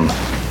 Invite them.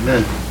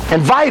 Amen.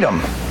 Invite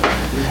them.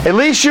 At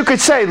least you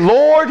could say,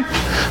 Lord,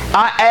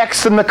 I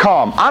asked them to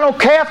come. I don't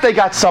care if they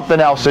got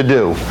something else to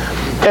do.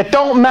 It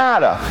don't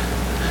matter.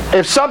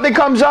 If something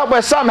comes up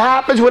where something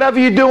happens, whatever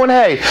you're doing,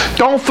 hey,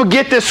 don't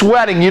forget this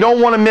wedding. You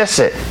don't want to miss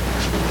it.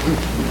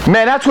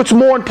 Man, that's what's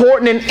more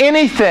important than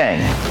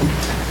anything.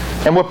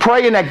 And we're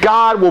praying that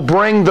God will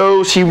bring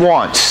those he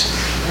wants.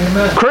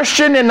 Amen.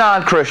 Christian and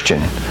non-Christian.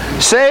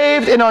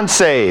 Saved and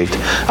unsaved.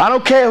 I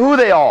don't care who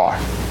they are.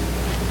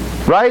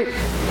 Right?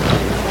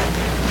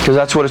 Because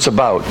that's what it's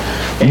about.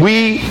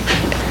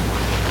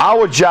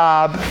 Our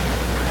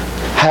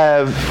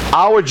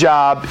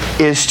job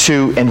is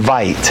to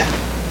invite.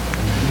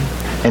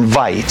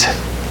 Invite.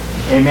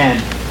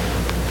 Amen.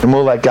 And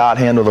we'll let God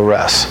handle the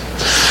rest.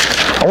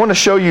 I want to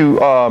show you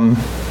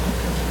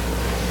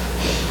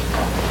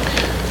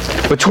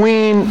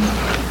between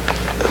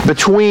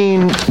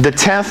the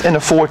 10th and the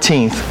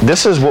 14th,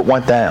 this is what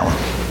went down.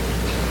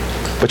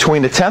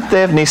 Between the 10th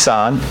day of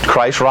Nisan,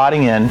 Christ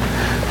riding in,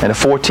 and the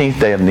 14th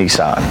day of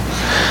Nisan.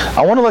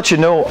 I want to let you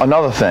know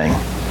another thing.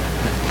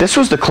 This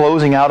was the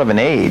closing out of an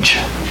age.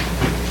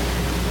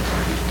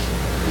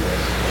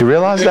 You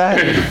realize that?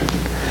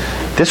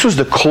 This was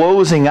the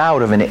closing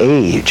out of an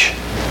age.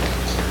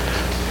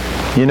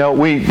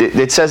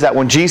 It says that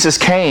when Jesus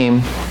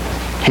came,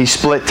 he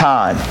split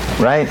time,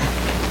 right?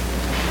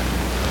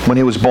 When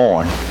he was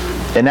born.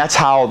 And that's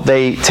how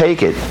they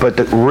take it. But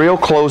the real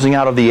closing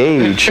out of the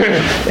age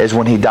is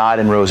when he died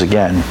and rose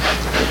again.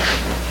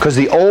 Because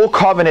the old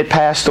covenant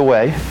passed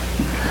away,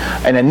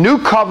 and a new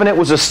covenant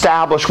was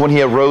established when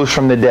he arose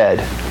from the dead.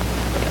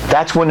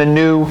 That's when an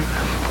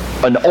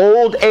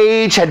old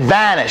age had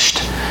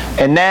vanished,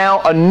 and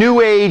now a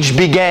new age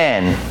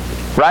began.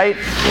 Right?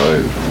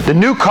 The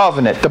new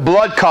covenant, the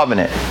blood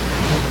covenant.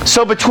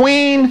 So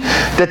between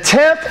the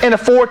 10th and the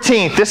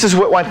 14th, this is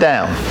what went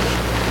down.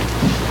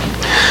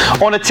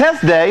 On the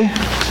 10th day,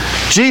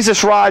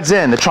 Jesus rides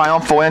in, the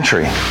triumphal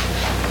entry.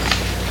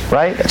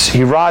 Right?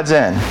 He rides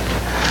in.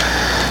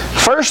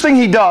 First thing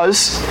he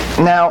does,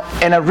 now,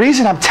 and the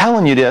reason I'm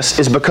telling you this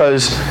is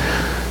because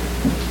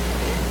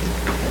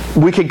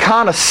we can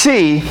kind of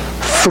see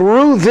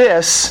through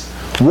this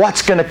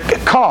what's going to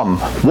come,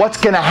 what's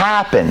going to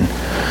happen.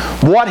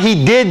 What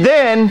he did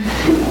then,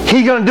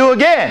 he's going to do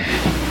again.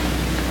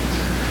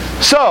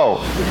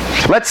 So,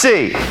 let's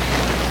see.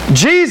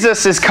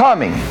 Jesus is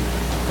coming,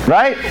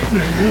 right?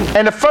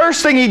 And the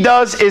first thing he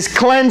does is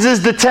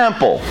cleanses the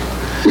temple,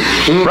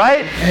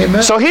 right?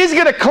 Amen. So he's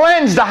going to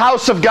cleanse the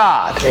house of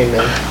God.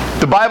 Amen.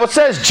 The Bible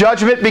says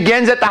judgment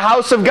begins at the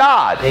house of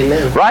God.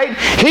 Amen. Right?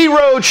 He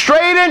rode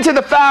straight into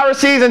the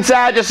Pharisees and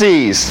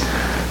Sadducees.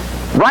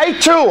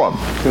 Right to them.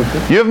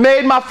 You have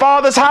made my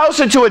Father's house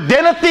into a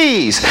den of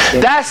thieves.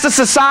 That's the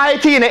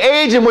society and the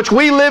age in which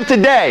we live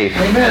today.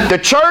 Amen. The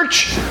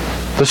church,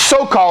 the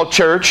so-called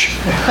church,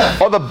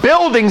 or the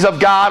buildings of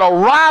God are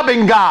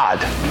robbing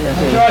God.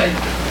 That's right.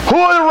 Who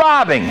are they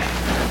robbing?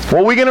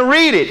 Well, we're going to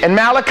read it in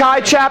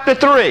Malachi chapter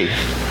 3.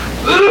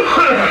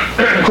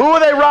 Who are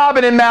they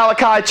robbing in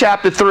Malachi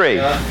chapter 3?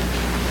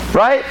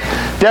 Right?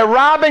 They're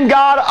robbing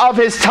God of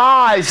his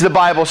tithes, the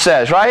Bible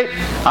says, right?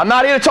 I'm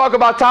not here to talk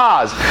about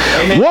tithes.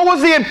 Amen. What was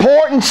the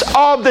importance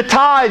of the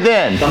tithe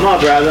then? Come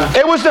on, brother.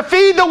 It was to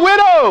feed the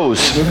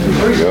widows.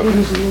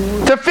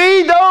 To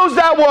feed those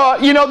that were,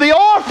 the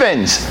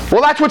orphans.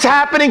 Well, that's what's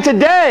happening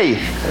today.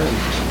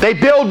 They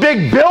build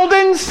big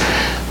buildings.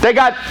 They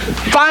got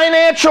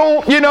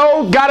financial,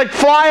 got to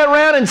fly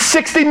around in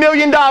 $60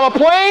 million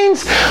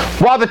planes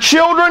while the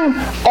children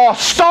are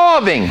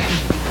starving.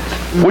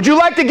 Would you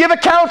like to give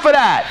account for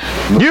that?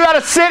 You got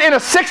to sit in a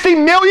 $60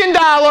 million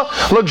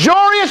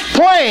luxurious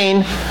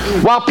plane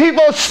while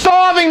people are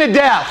starving to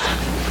death.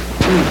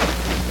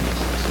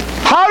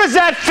 How does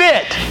that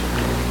fit?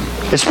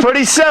 It's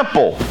pretty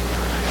simple.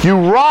 You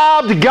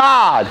robbed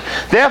God.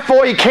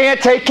 Therefore, he can't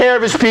take care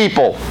of his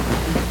people.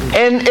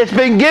 And it's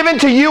been given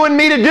to you and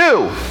me to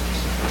do.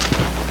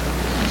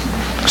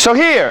 So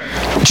here,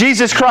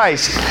 Jesus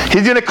Christ,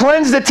 he's going to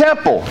cleanse the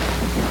temple.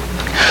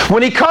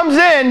 When he comes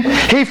in,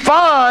 he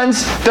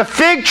finds the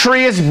fig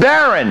tree is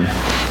barren.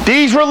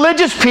 These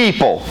religious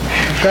people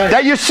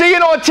that you're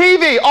seeing on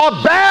TV are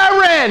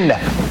barren.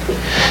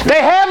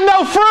 They have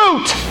no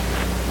fruit.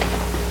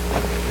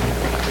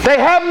 They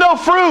have no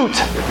fruit.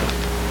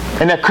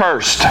 And they're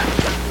cursed.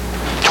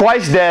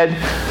 Twice dead,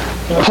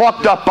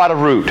 plucked up by the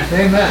root.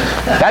 Amen.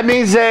 That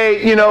means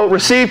they,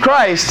 receive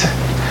Christ,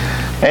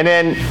 and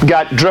then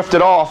got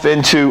drifted off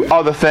into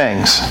other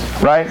things,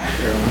 right?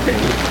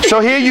 So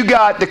here you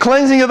got the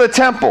cleansing of the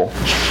temple.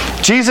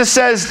 Jesus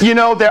says,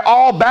 they're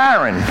all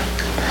barren.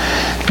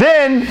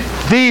 Then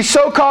the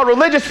so-called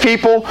religious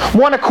people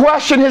want to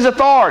question his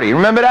authority.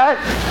 Remember that?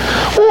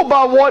 Well,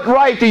 by what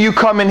right do you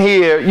come in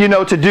here,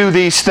 to do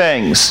these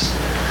things?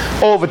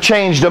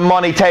 Overchange the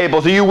money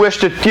tables. Do you wish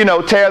to,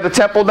 tear the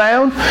temple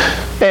down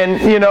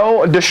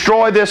and,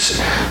 destroy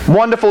this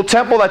wonderful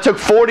temple that took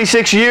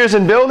 46 years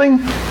in building?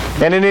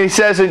 And then he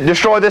says,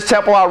 destroy this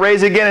temple, I'll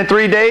raise it again in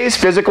 3 days.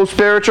 Physical,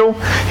 spiritual.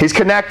 He's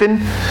connecting.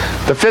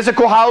 The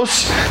physical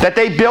house that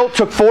they built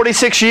took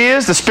 46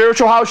 years. The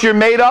spiritual house you're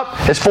made up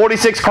has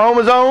 46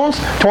 chromosomes,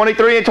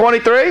 23 and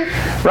 23,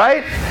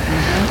 right?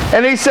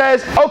 And he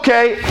says,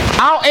 okay,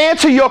 I'll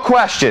answer your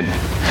question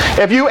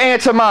if you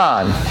answer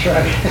mine.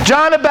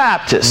 John the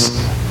Baptist,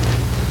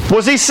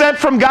 was he sent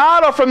from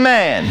God or from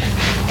man?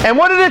 And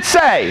what did it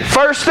say?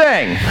 First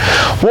thing,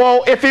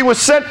 well, if he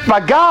was sent by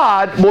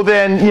God, well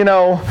then,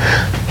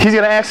 he's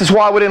going to ask us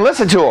why we didn't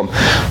listen to him.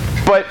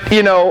 But,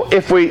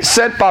 if we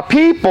sent by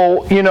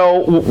people,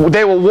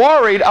 they were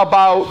worried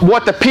about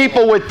what the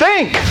people would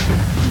think.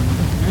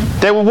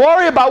 They were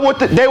worried about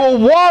they were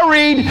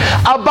worried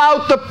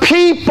about the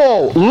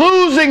people,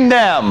 losing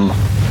them.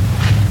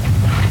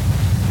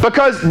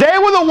 Because they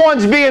were the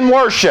ones being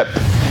worshipped.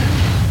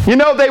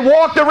 They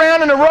walked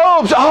around in the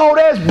robes. Oh,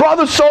 there's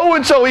brother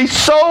so-and-so. He's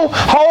so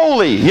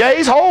holy. Yeah,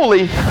 he's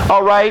holy.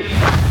 All right.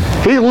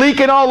 He's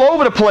leaking all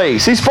over the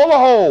place. He's full of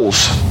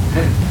holes.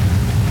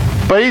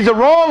 But he's the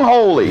wrong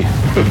holy.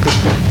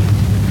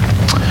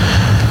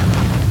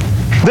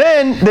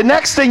 Then the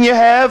next thing you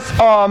have,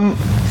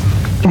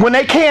 when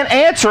they can't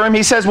answer him,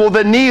 he says, well,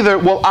 then neither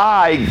will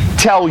I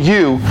tell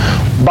you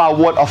by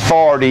what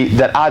authority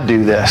that I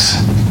do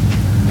this.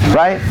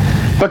 Right?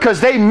 Because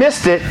they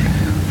missed it.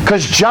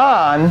 Because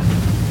John,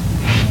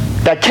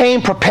 that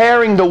came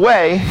preparing the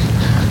way,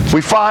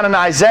 we find in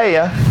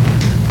Isaiah,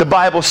 the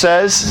Bible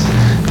says,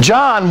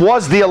 John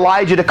was the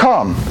Elijah to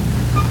come,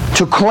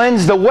 to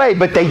cleanse the way,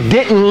 but they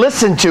didn't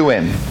listen to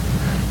him.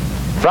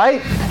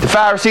 Right? The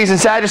Pharisees and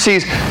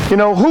Sadducees,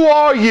 who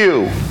are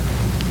you?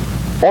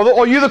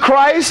 Are you the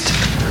Christ?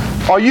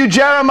 Are you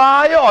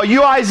Jeremiah? Are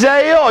you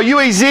Isaiah? Are you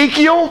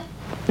Ezekiel?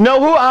 You know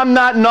who? I'm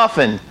not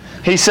nothing,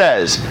 he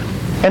says.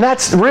 And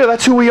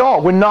that's who we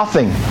are. We're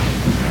nothing.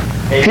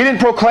 He didn't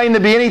proclaim to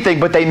be anything,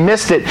 but they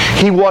missed it.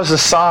 He was a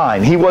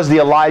sign. He was the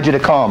Elijah to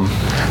come,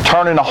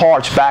 turning the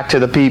hearts back to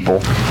the people,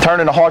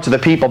 turning the hearts of the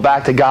people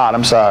back to God.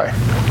 I'm sorry.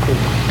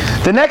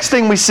 The next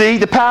thing we see,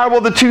 the parable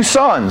of the two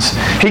sons.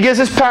 He gives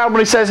this parable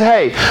and he says,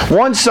 hey,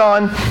 one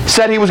son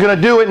said he was going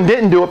to do it and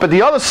didn't do it, but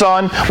the other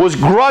son was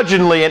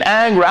grudgingly and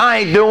angry. I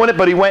ain't doing it,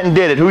 but he went and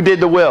did it. Who did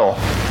the will?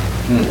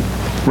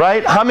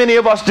 Right? How many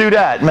of us do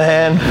that,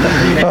 man?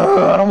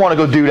 I don't want to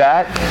go do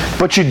that.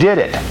 But you did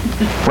it.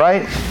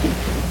 Right?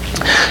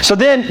 So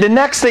then the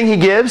next thing he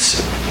gives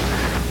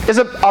is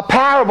a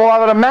parable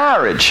out of the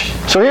marriage.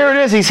 So here it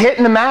is. He's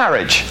hitting the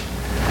marriage.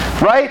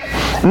 Right?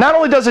 Not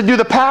only does it do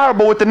the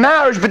parable with the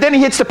marriage, but then he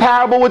hits the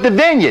parable with the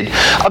vineyard.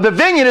 The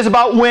vineyard is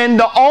about when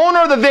the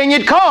owner of the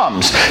vineyard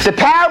comes. The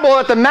parable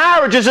at the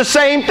marriage is the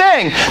same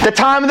thing. The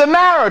time of the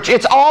marriage.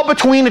 It's all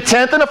between the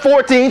 10th and the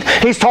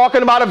 14th. He's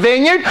talking about a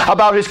vineyard,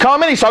 about his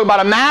coming. He's talking about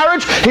a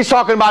marriage. He's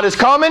talking about his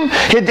coming.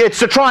 It's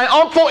the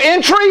triumphal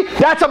entry.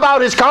 That's about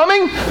his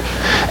coming.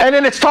 And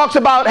then it talks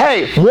about,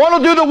 hey, one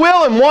will do the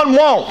will and one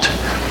won't.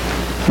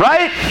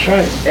 Right?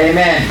 Right.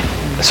 Amen.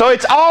 So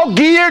it's all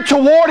geared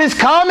toward his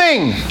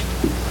coming.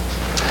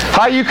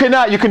 How you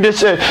cannot? You can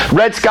just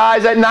red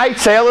skies at night,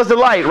 sailors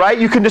delight, right?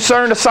 You can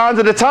discern the signs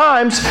of the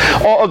times,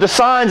 or the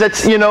signs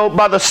that's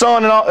by the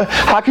sun and all.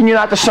 How can you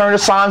not discern the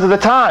signs of the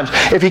times?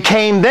 If he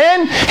came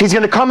then, he's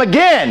going to come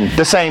again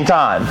the same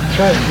time.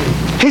 Right.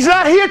 He's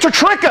not here to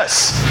trick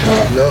us.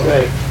 No.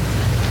 Right.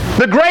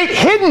 The great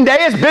hidden day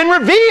has been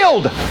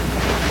revealed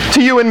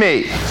to you and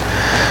me.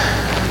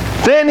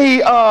 Then he,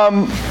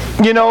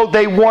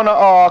 they want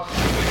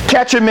to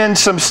catch him in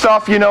some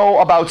stuff,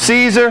 about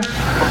Caesar,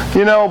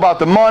 about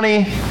the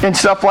money and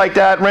stuff like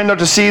that. Render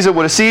to Caesar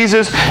what is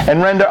Caesar's,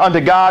 and render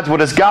unto God's what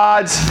is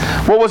God's.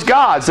 What was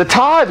God's? The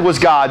tithe was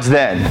God's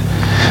then,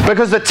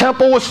 because the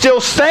temple was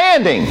still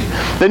standing.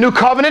 The new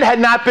covenant had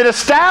not been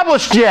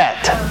established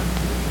yet.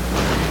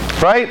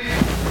 Right?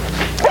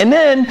 And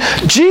then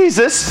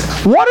Jesus,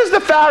 what does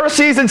the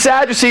Pharisees and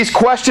Sadducees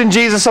question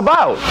Jesus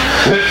about?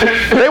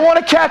 They want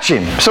to catch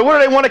him. So what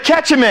do they want to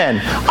catch him in?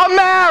 A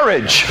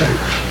marriage.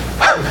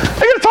 They're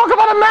going to talk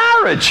about a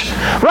marriage,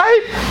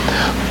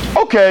 right?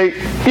 Okay,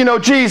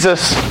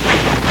 Jesus,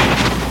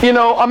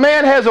 a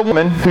man has a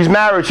woman who's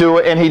married to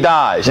her and he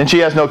dies and she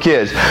has no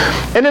kids.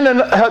 And then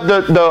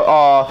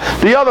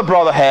the other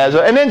brother has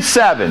her, and then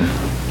 7.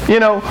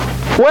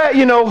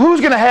 Who's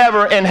going to have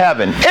her in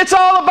heaven? It's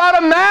all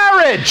about a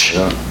marriage.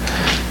 Yeah.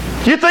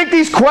 You think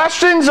these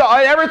questions,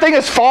 everything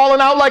is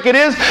falling out like it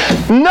is?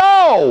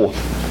 No.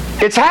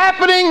 It's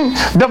happening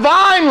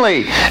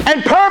divinely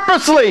and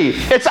purposely.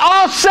 It's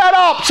all set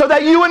up so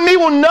that you and me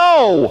will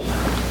know.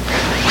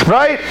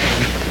 Right?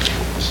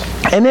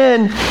 And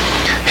then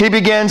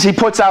he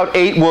puts out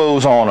 8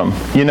 woes on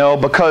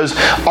them, because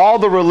all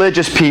the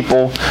religious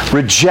people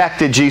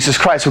rejected Jesus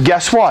Christ. Well,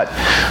 guess what?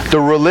 The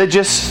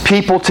religious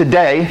people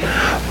today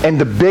and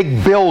the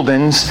big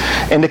buildings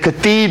and the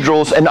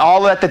cathedrals and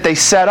all that they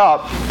set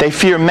up, they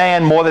fear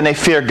man more than they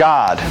fear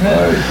God.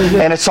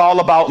 And it's all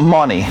about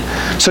money.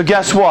 So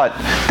guess what?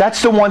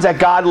 That's the ones that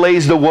God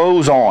lays the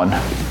woes on,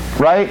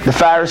 right? The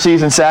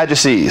Pharisees and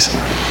Sadducees.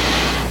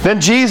 Then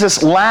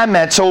Jesus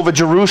laments over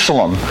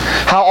Jerusalem,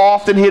 how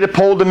often he had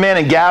pulled them in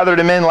and gathered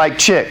them in like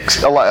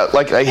chicks,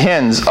 like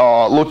hens,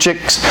 little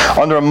chicks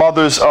under a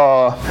mother's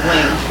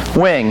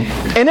wing.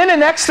 And then the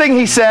next thing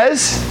he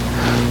says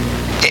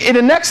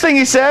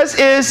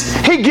is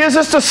he gives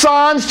us the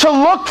signs to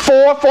look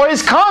for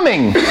his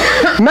coming.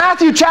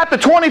 Matthew chapter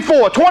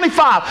 24,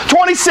 25,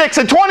 26,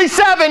 and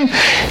 27,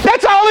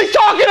 that's all he's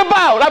talking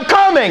about. I'm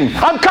coming,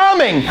 I'm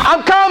coming,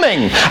 I'm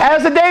coming.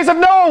 As the days of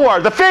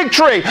Noah, the fig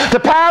tree, the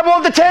parable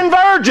of the 10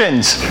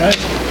 virgins.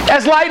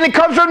 As lightning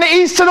comes from the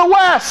east to the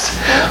west.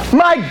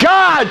 My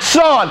God,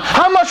 son,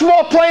 how much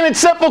more plain and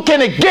simple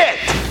can it get?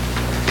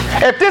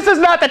 If this is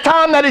not the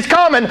time that he's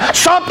coming,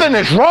 something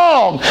is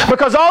wrong.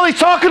 Because all he's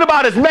talking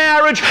about is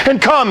marriage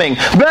and coming.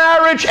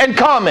 Marriage and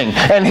coming.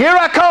 And here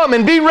I come,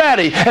 and be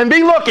ready, and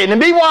be looking, and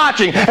be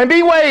watching, and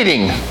be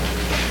waiting.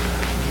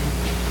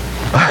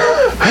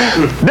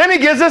 Then he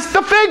gives us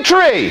the fig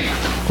tree.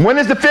 When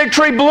does the fig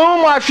tree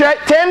bloom while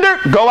tender?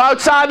 Go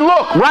outside and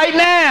look. Right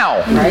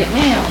now. Right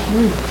now.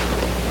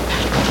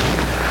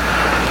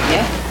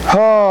 Yeah.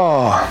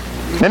 Oh.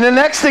 And the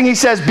next thing he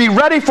says, be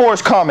ready for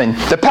his coming.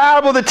 The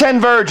parable of the 10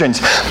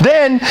 virgins.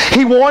 Then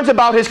he warns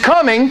about his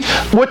coming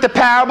with the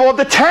parable of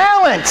the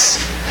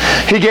talents.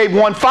 He gave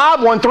 1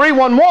 5, 1 3,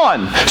 1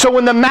 1. So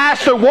when the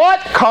master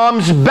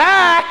comes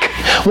back,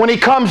 when he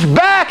comes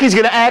back, he's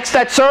going to ask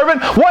that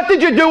servant, what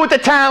did you do with the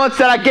talents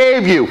that I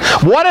gave you?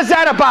 What is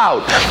that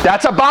about?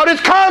 That's about his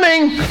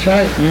coming. That's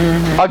right.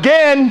 Mm-hmm.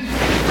 Again.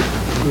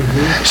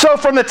 So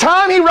from the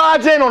time he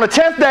rides in on the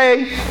 10th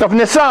day of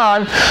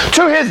Nisan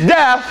to his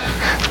death,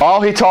 all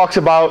he talks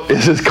about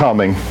is his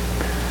coming.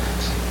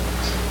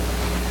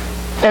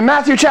 In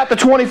Matthew chapter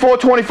 24,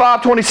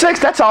 25, 26,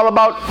 that's all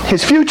about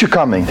his future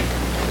coming.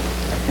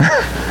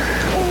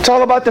 It's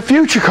all about the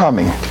future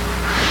coming.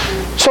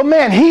 So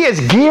man, he has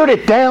geared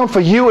it down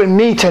for you and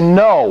me to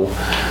know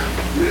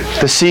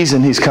the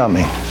season he's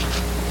coming.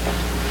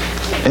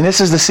 And this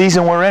is the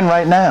season we're in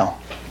right now.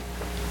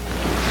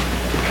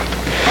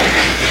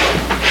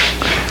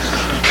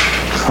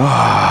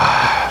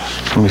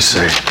 Let me see.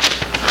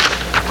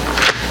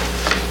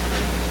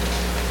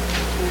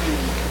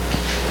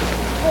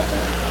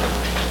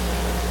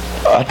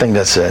 I think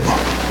that's it.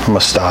 I'm going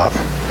to stop.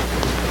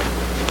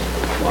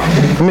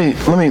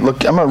 Let me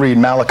look. I'm going to read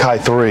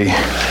Malachi 3.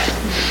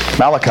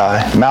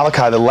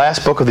 Malachi, the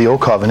last book of the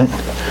Old Covenant.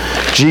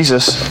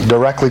 Jesus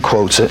directly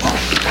quotes it.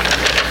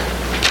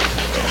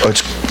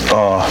 It's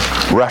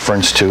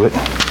reference to it.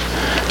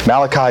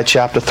 Malachi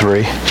chapter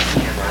 3.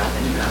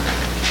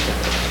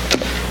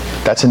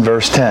 That's in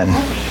verse 10.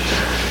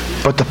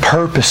 But the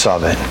purpose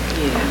of it,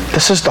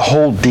 this is the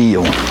whole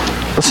deal.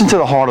 Listen to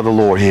the heart of the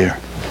Lord here.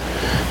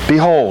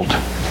 Behold,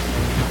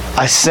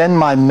 I send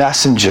my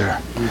messenger,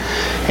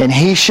 and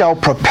he shall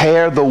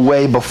prepare the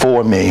way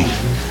before me.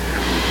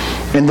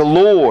 And the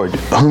Lord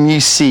whom ye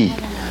seek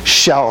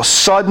shall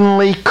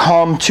suddenly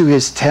come to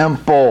his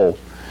temple.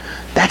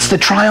 That's the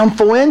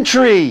triumphal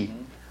entry.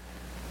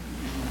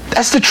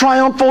 That's the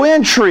triumphal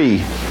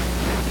entry.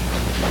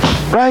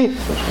 Right?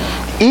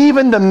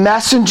 Even the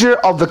messenger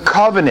of the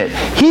covenant.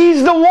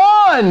 He's the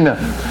one.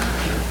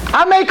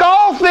 I make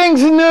all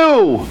things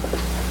new.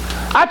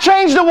 I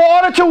change the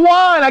water to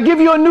wine. I give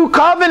you a new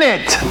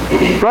covenant.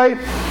 Right?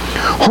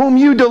 Whom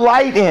you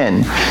delight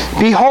in.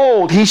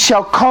 Behold, he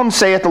shall come,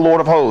 saith the Lord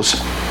of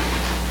hosts.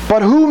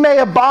 But who may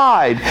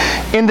abide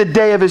in the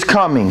day of his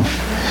coming?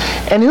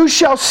 And who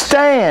shall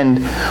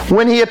stand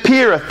when he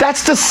appeareth?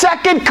 That's the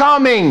second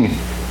coming.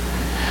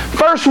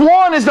 Verse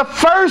 1 is the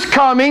first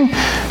coming.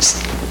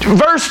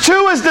 Verse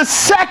 2 is the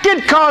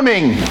second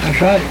coming.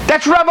 That's right.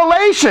 That's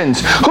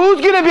Revelations.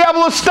 Who's going to be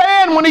able to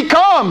stand when he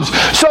comes?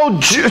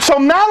 So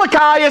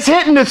Malachi is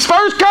hitting his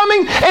first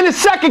coming and his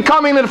second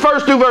coming in the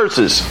first 2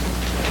 verses.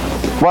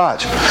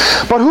 Watch.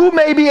 But who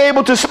may be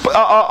able to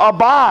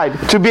abide,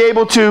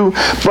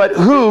 but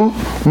who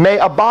may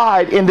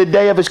abide in the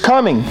day of his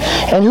coming?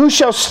 And who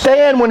shall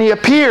stand when he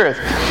appeareth?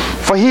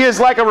 For he is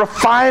like a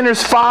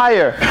refiner's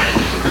fire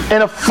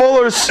and a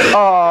fuller's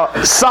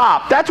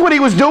sop. That's what he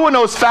was doing,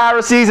 those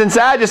Pharisees and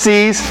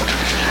Sadducees.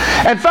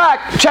 In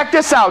fact, check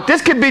this out.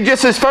 This could be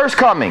just his first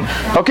coming,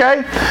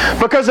 okay?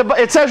 Because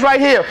it says right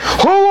here,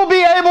 who will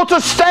be able to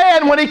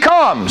stand when he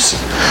comes?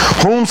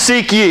 Whom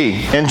seek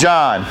ye? In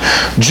John.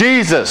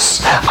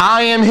 Jesus,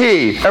 I am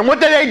he. And what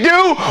did they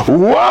do?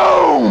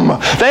 Whoom!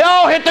 They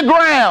all hit the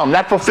ground.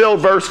 That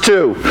fulfilled verse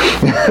 2.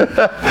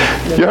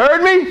 You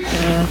heard me?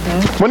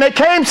 When they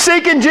came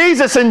seeking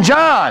Jesus in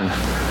John,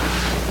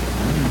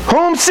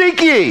 whom seek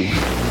ye?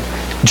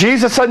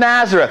 Jesus of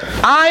Nazareth.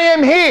 I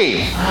am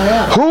he.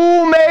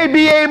 Who may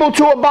be able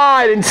to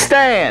abide and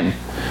stand?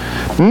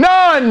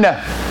 None.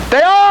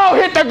 They all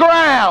hit the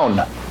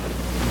ground.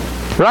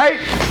 Right?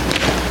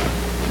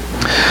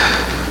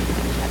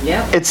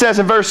 Yep. It says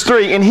in verse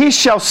 3, and he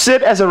shall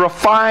sit as a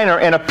refiner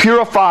and a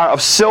purifier of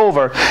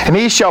silver, and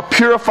he shall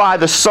purify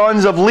the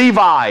sons of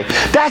Levi.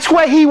 That's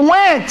where he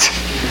went.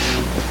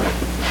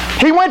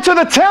 He went to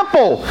the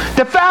temple.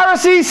 The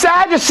Pharisees,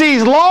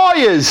 Sadducees,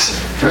 lawyers.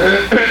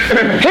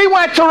 He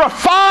went to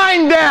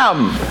refine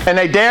them. And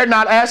they dared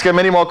not ask him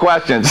any more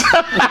questions.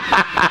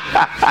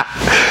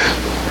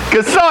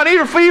 Because, son,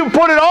 even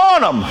put it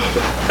on them.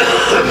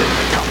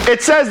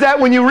 It says that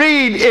when you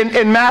read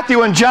in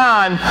Matthew and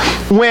John,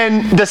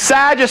 when the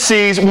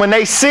Sadducees, when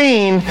they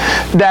seen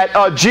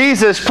that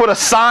Jesus put a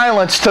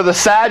silence to the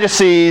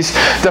Sadducees,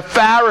 the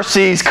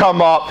Pharisees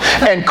come up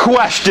and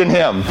question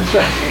him.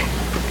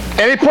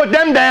 And he put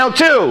them down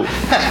too.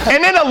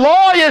 And then the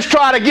lawyers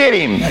try to get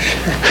him.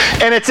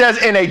 And it says,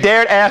 and they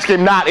dared ask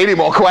him not any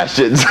more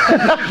questions.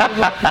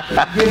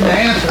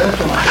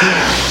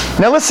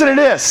 Now listen to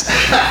this.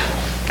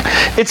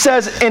 It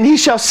says, and he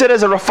shall sit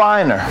as a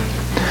refiner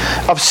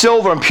of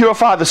silver and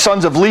purify the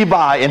sons of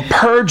Levi and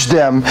purge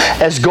them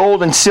as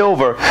gold and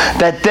silver,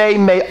 that they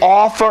may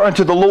offer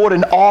unto the Lord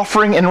an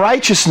offering in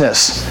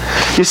righteousness.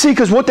 You see,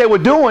 because what they were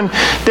doing,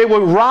 they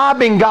were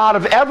robbing God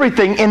of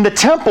everything in the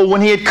temple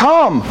when he had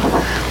come.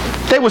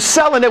 They was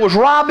selling, they was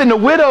robbing the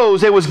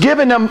widows, they was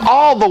giving them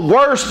all the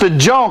worst, the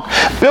junk,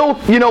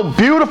 built,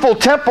 beautiful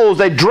temples,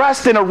 they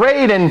dressed and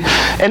arrayed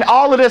and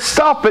all of this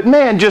stuff, but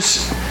man,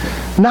 just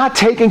not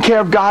taking care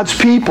of God's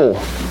people,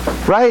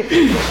 right?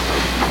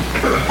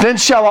 Then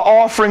shall the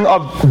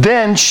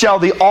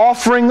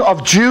offering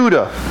of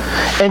Judah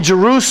and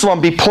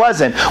Jerusalem be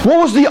pleasant. What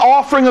was the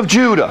offering of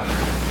Judah?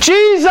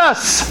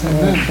 Jesus!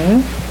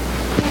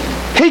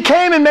 He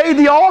came and made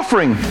the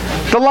offering.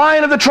 The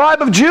Lion of the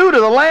tribe of Judah,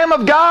 the Lamb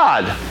of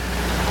God.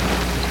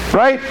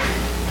 Right?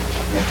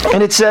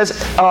 And it says,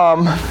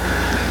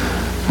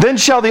 then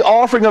shall the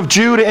offering of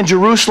Judah and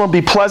Jerusalem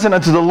be pleasant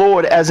unto the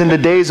Lord, as in the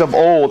days of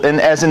old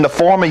and as in the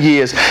former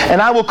years. And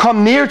I will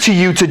come near to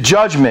you to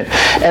judgment,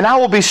 and I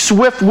will be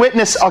swift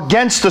witness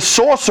against the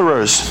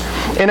sorcerers,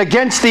 and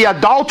against the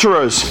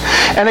adulterers,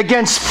 and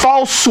against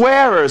false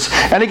swearers,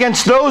 and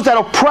against those that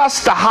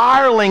oppress the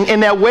hireling in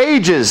their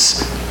wages,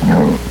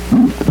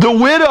 the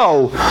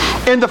widow,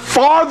 and the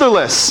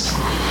fatherless,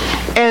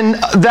 and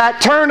that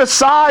turn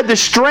aside the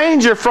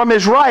stranger from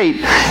his right,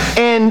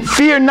 and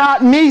fear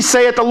not me,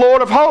 saith the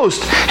Lord of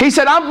hosts. He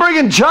said, I'm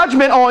bringing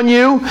judgment on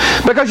you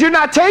because you're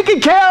not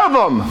taking care of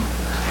them.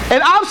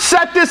 And I've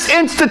set this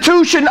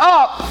institution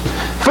up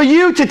for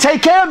you to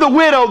take care of the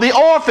widow, the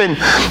orphan,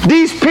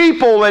 these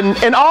people,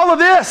 and all of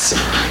this.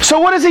 So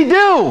what does he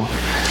do?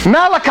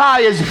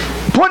 Malachi is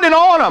putting it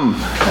on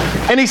him.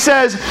 And he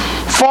says,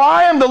 for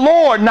I am the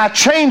Lord, and I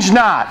change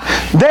not.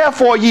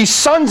 Therefore, ye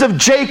sons of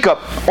Jacob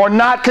are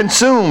not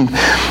consumed.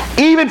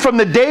 Even from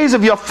the days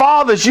of your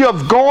fathers you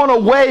have gone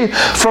away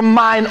from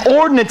mine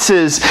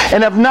ordinances,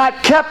 and have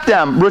not kept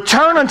them.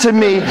 Return unto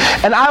me,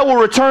 and I will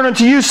return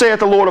unto you, saith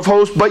the Lord of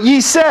hosts. But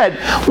ye said,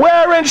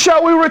 wherein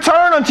shall we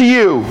return unto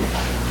you?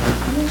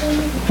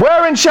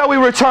 Wherein shall we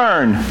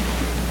return?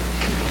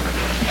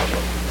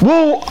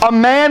 Will a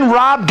man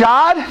rob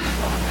God?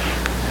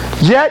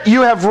 Yet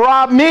you have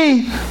robbed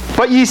me.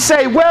 But ye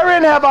say,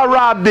 wherein have I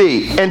robbed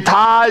thee? In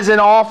tithes and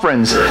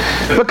offerings.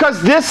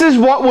 Because this is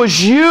what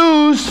was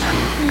used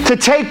to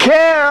take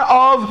care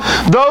of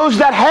those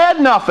that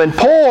had nothing.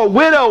 Poor,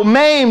 widow,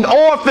 maimed,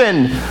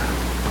 orphan.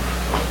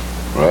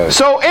 Right.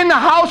 So in the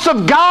house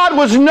of God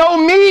was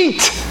no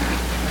meat.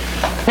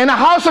 In the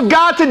house of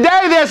God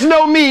today, there's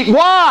no meat.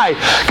 Why?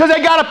 Because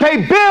they got to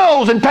pay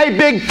bills and pay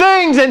big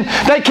things, and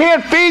they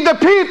can't feed the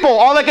people.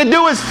 All they can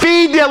do is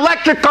feed the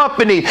electric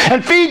company,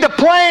 and feed the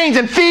planes,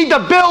 and feed the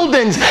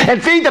buildings,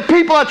 and feed the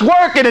people that's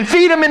working, and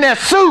feed them in their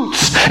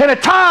suits and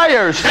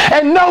attires,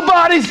 and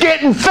nobody's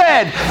getting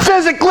fed,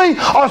 physically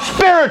or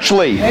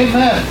spiritually.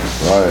 Amen.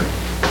 Right.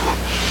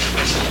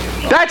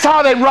 That's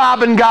how they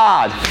robbing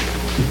God.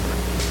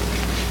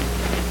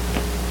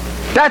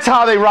 That's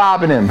how they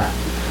robbing him.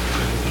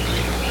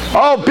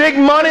 Oh, big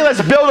money,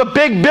 let's build a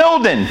big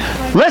building.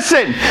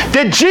 Listen,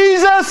 did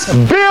Jesus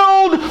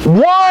build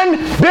one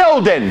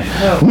building?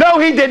 No,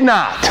 he did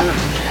not.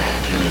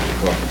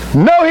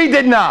 No, he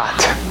did not.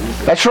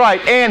 That's right,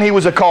 and he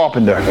was a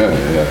carpenter.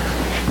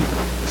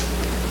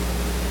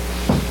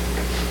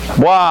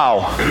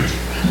 Wow.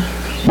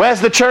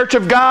 Where's the church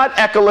of God?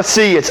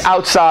 Ecclesia. It's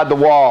outside the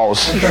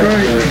walls.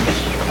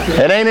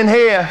 It ain't in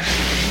here.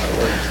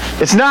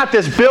 It's not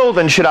this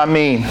building, should I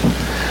mean.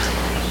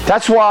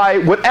 That's why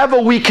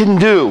whatever we can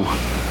do,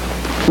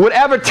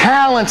 whatever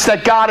talents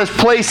that God has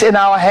placed in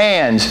our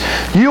hands,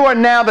 you are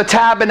now the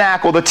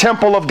tabernacle, the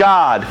temple of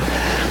God.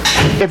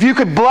 If you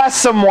could bless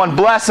someone,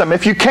 bless them.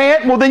 If you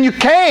can't, well then you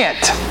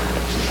can't.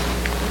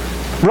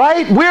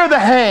 Right? We're the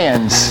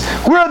hands.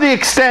 We're the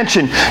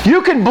extension.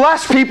 You can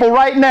bless people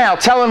right now.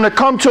 Tell them to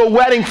come to a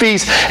wedding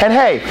feast. And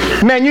hey,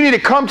 man, you need to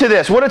come to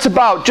this. What it's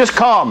about, just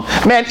come.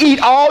 Man,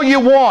 eat all you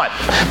want.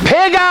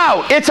 Pig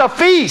out. It's a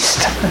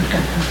feast.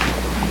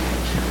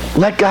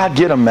 Let God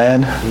get them,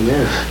 man.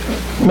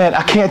 Man,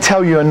 I can't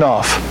tell you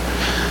enough.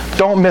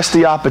 Don't miss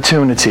the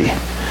opportunity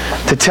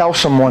to tell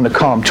someone to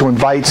come, to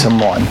invite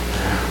someone.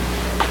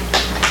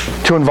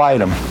 To invite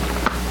them.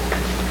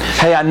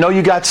 Hey, I know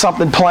you got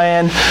something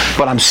planned,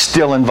 but I'm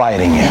still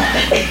inviting you.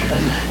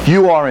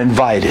 You are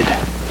invited.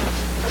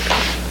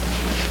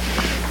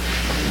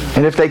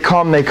 And if they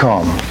come, they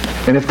come.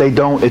 And if they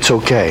don't, it's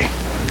okay.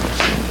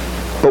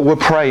 But we're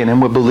praying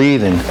and we're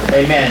believing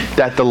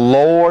that the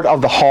Lord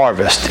of the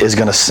harvest is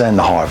going to send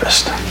the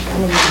harvest.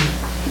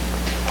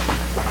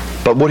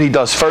 But what he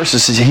does first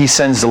is he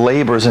sends the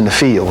laborers in the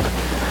field.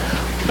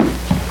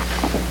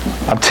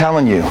 I'm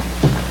telling you,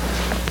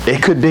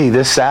 it could be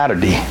this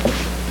Saturday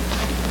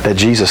that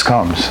Jesus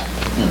comes.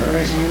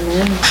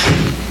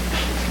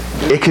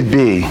 It could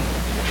be.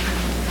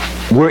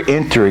 We're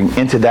entering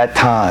into that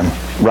time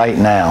right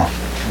now.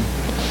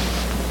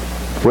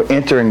 We're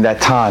entering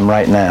that time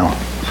right now.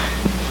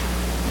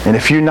 And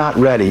if you're not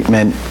ready,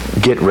 man,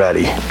 get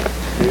ready.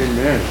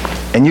 Amen.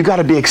 And you got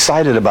to be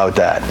excited about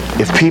that.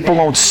 If people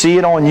don't see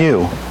it on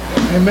you,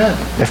 Amen.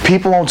 If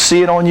people don't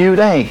see it on you,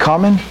 they ain't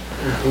coming.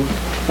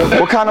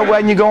 What kind of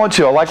wedding you going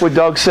to? I like what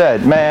Doug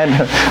said.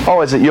 Man,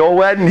 oh, is it your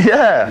wedding?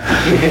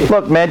 Yeah.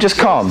 Look, man, just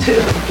come.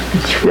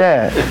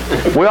 Yeah.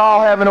 We're all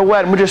having a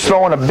wedding. We're just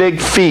throwing a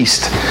big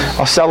feast,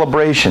 a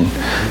celebration.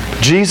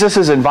 Jesus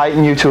is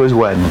inviting you to his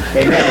wedding.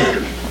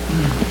 Amen.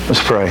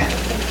 Let's pray.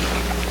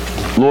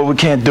 Lord, we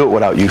can't do it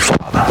without you,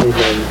 Father.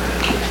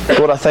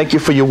 Lord, I thank you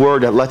for your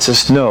word that lets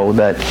us know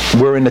that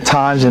we're in the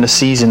times and the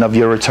season of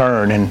your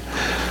return. And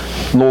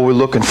Lord, we're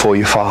looking for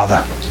you,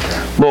 Father.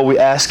 Lord, we're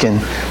asking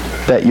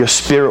that your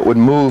spirit would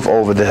move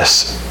over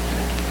this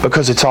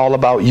because it's all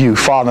about you,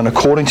 Father. And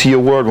according to your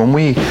word,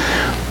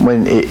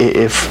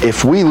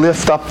 if we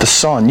lift up the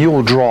Son, you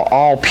will draw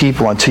all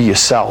people unto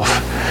yourself.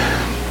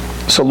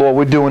 So, Lord,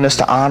 we're doing this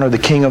to honor the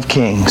King of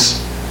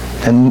Kings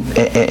and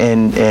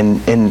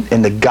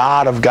the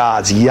God of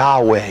gods,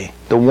 Yahweh,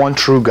 the one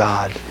true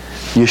God,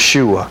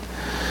 Yeshua.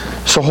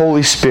 So,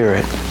 Holy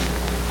Spirit,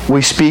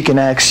 we speak and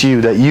ask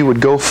you that you would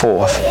go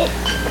forth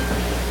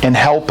and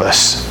help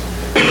us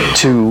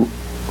to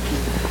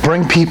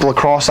bring people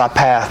across our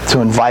path to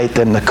invite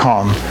them to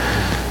come.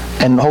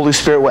 And Holy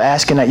Spirit, we're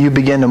asking that you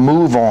begin to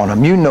move on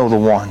them. You know the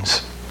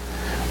ones.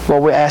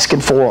 Lord, we're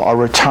asking for a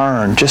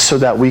return just so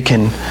that we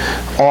can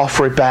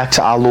offer it back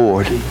to our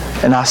Lord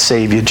and our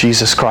Savior,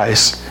 Jesus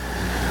Christ.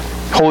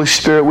 Holy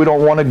Spirit, we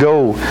don't want to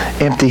go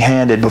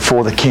empty-handed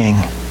before the King.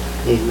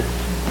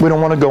 We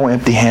don't want to go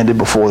empty-handed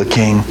before the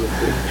King.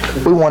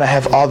 We want to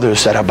have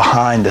others that are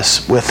behind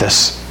us, with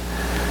us.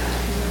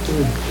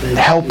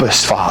 Help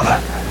us, Father.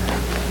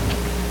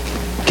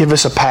 Give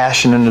us a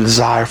passion and a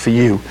desire for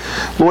you.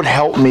 Lord,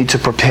 help me to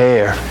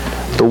prepare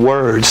the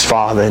words,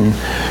 Father,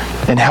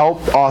 and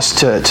help us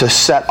to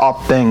set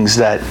up things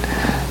that,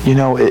 you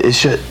know,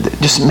 it's just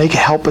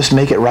help us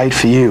make it right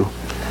for you.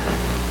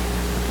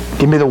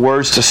 Give me the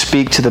words to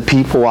speak to the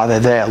people while they're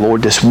there,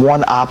 Lord. This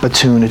one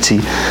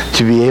opportunity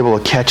to be able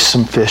to catch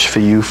some fish for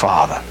you,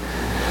 Father.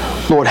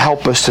 Lord,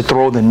 help us to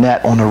throw the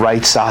net on the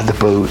right side of the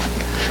boat.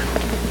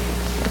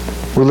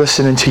 We're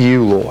listening to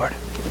you, Lord.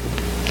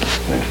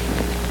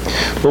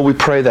 Lord, we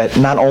pray that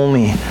not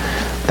only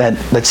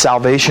that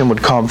salvation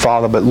would come,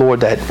 Father, but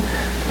Lord, that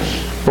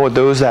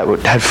those that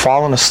had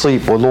fallen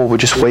asleep, Lord, would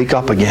just wake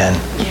up again.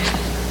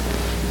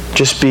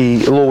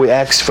 Lord, we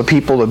ask for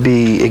people to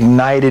be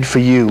ignited for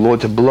you,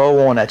 Lord, to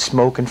blow on that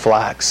smoking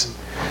flax.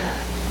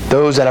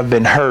 Those that have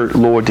been hurt,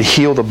 Lord, to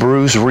heal the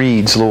bruised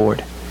reeds,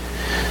 Lord.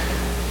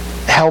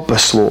 Help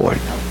us, Lord.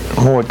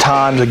 Lord,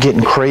 times are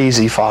getting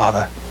crazy,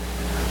 Father.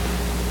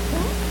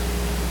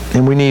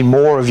 And we need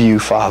more of you,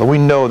 Father. We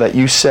know that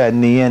you said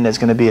in the end there's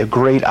going to be a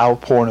great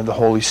outpouring of the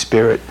Holy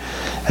Spirit.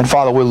 And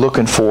Father, we're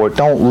looking for it.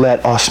 Don't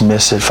let us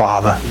miss it,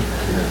 Father.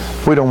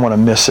 We don't want to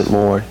miss it,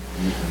 Lord.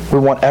 We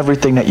want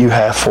everything that you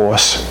have for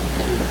us.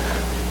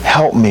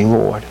 Help me,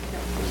 Lord.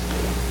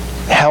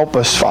 Help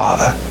us,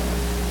 Father.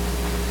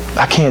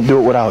 I can't do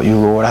it without you,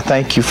 Lord. I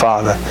thank you,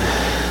 Father,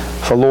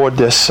 for, Lord,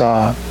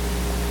 I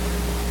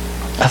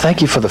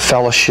thank you for the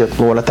fellowship,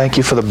 Lord. I thank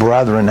you for the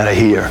brethren that are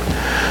here.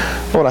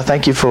 Lord, I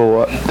thank you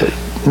for,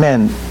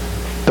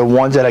 the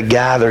ones that are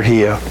gathered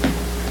here.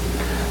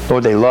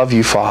 Lord, they love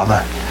you,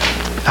 Father.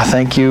 I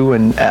thank you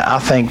and I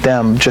thank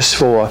them just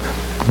for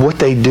what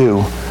they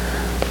do.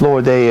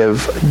 Lord, they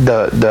have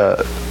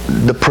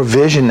the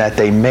provision that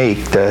they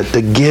make,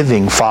 the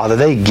giving, Father.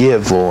 They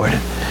give, Lord.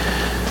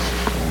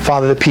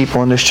 Father, the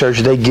people in this church,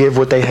 they give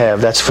what they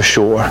have, that's for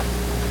sure.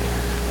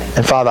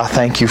 And Father, I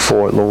thank you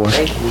for it, Lord.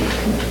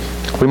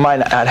 We might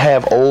not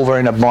have over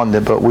and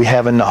abundant, but we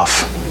have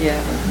enough.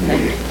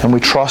 And we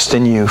trust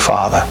in you,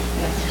 Father.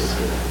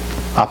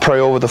 I pray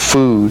over the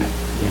food,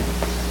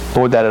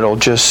 Lord, that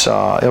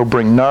it'll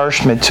bring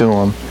nourishment to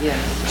them,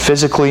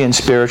 physically and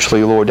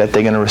spiritually, Lord, that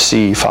they're going to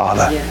receive,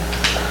 Father.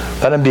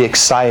 Let them be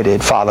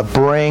excited, Father.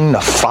 Bring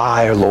the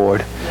fire,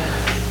 Lord.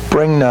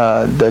 Bring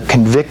the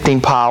convicting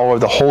power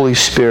of the Holy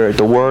Spirit,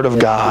 the Word of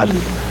God.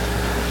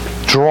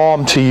 Draw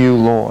them to you,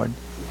 Lord.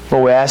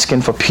 Lord, we're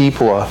asking for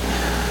people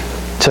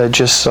to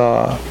just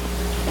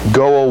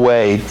go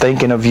away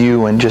thinking of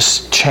you and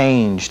just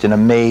changed and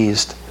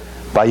amazed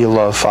by your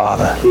love,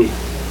 Father.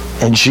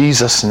 In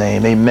Jesus'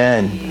 name,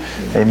 amen.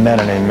 Amen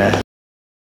and amen.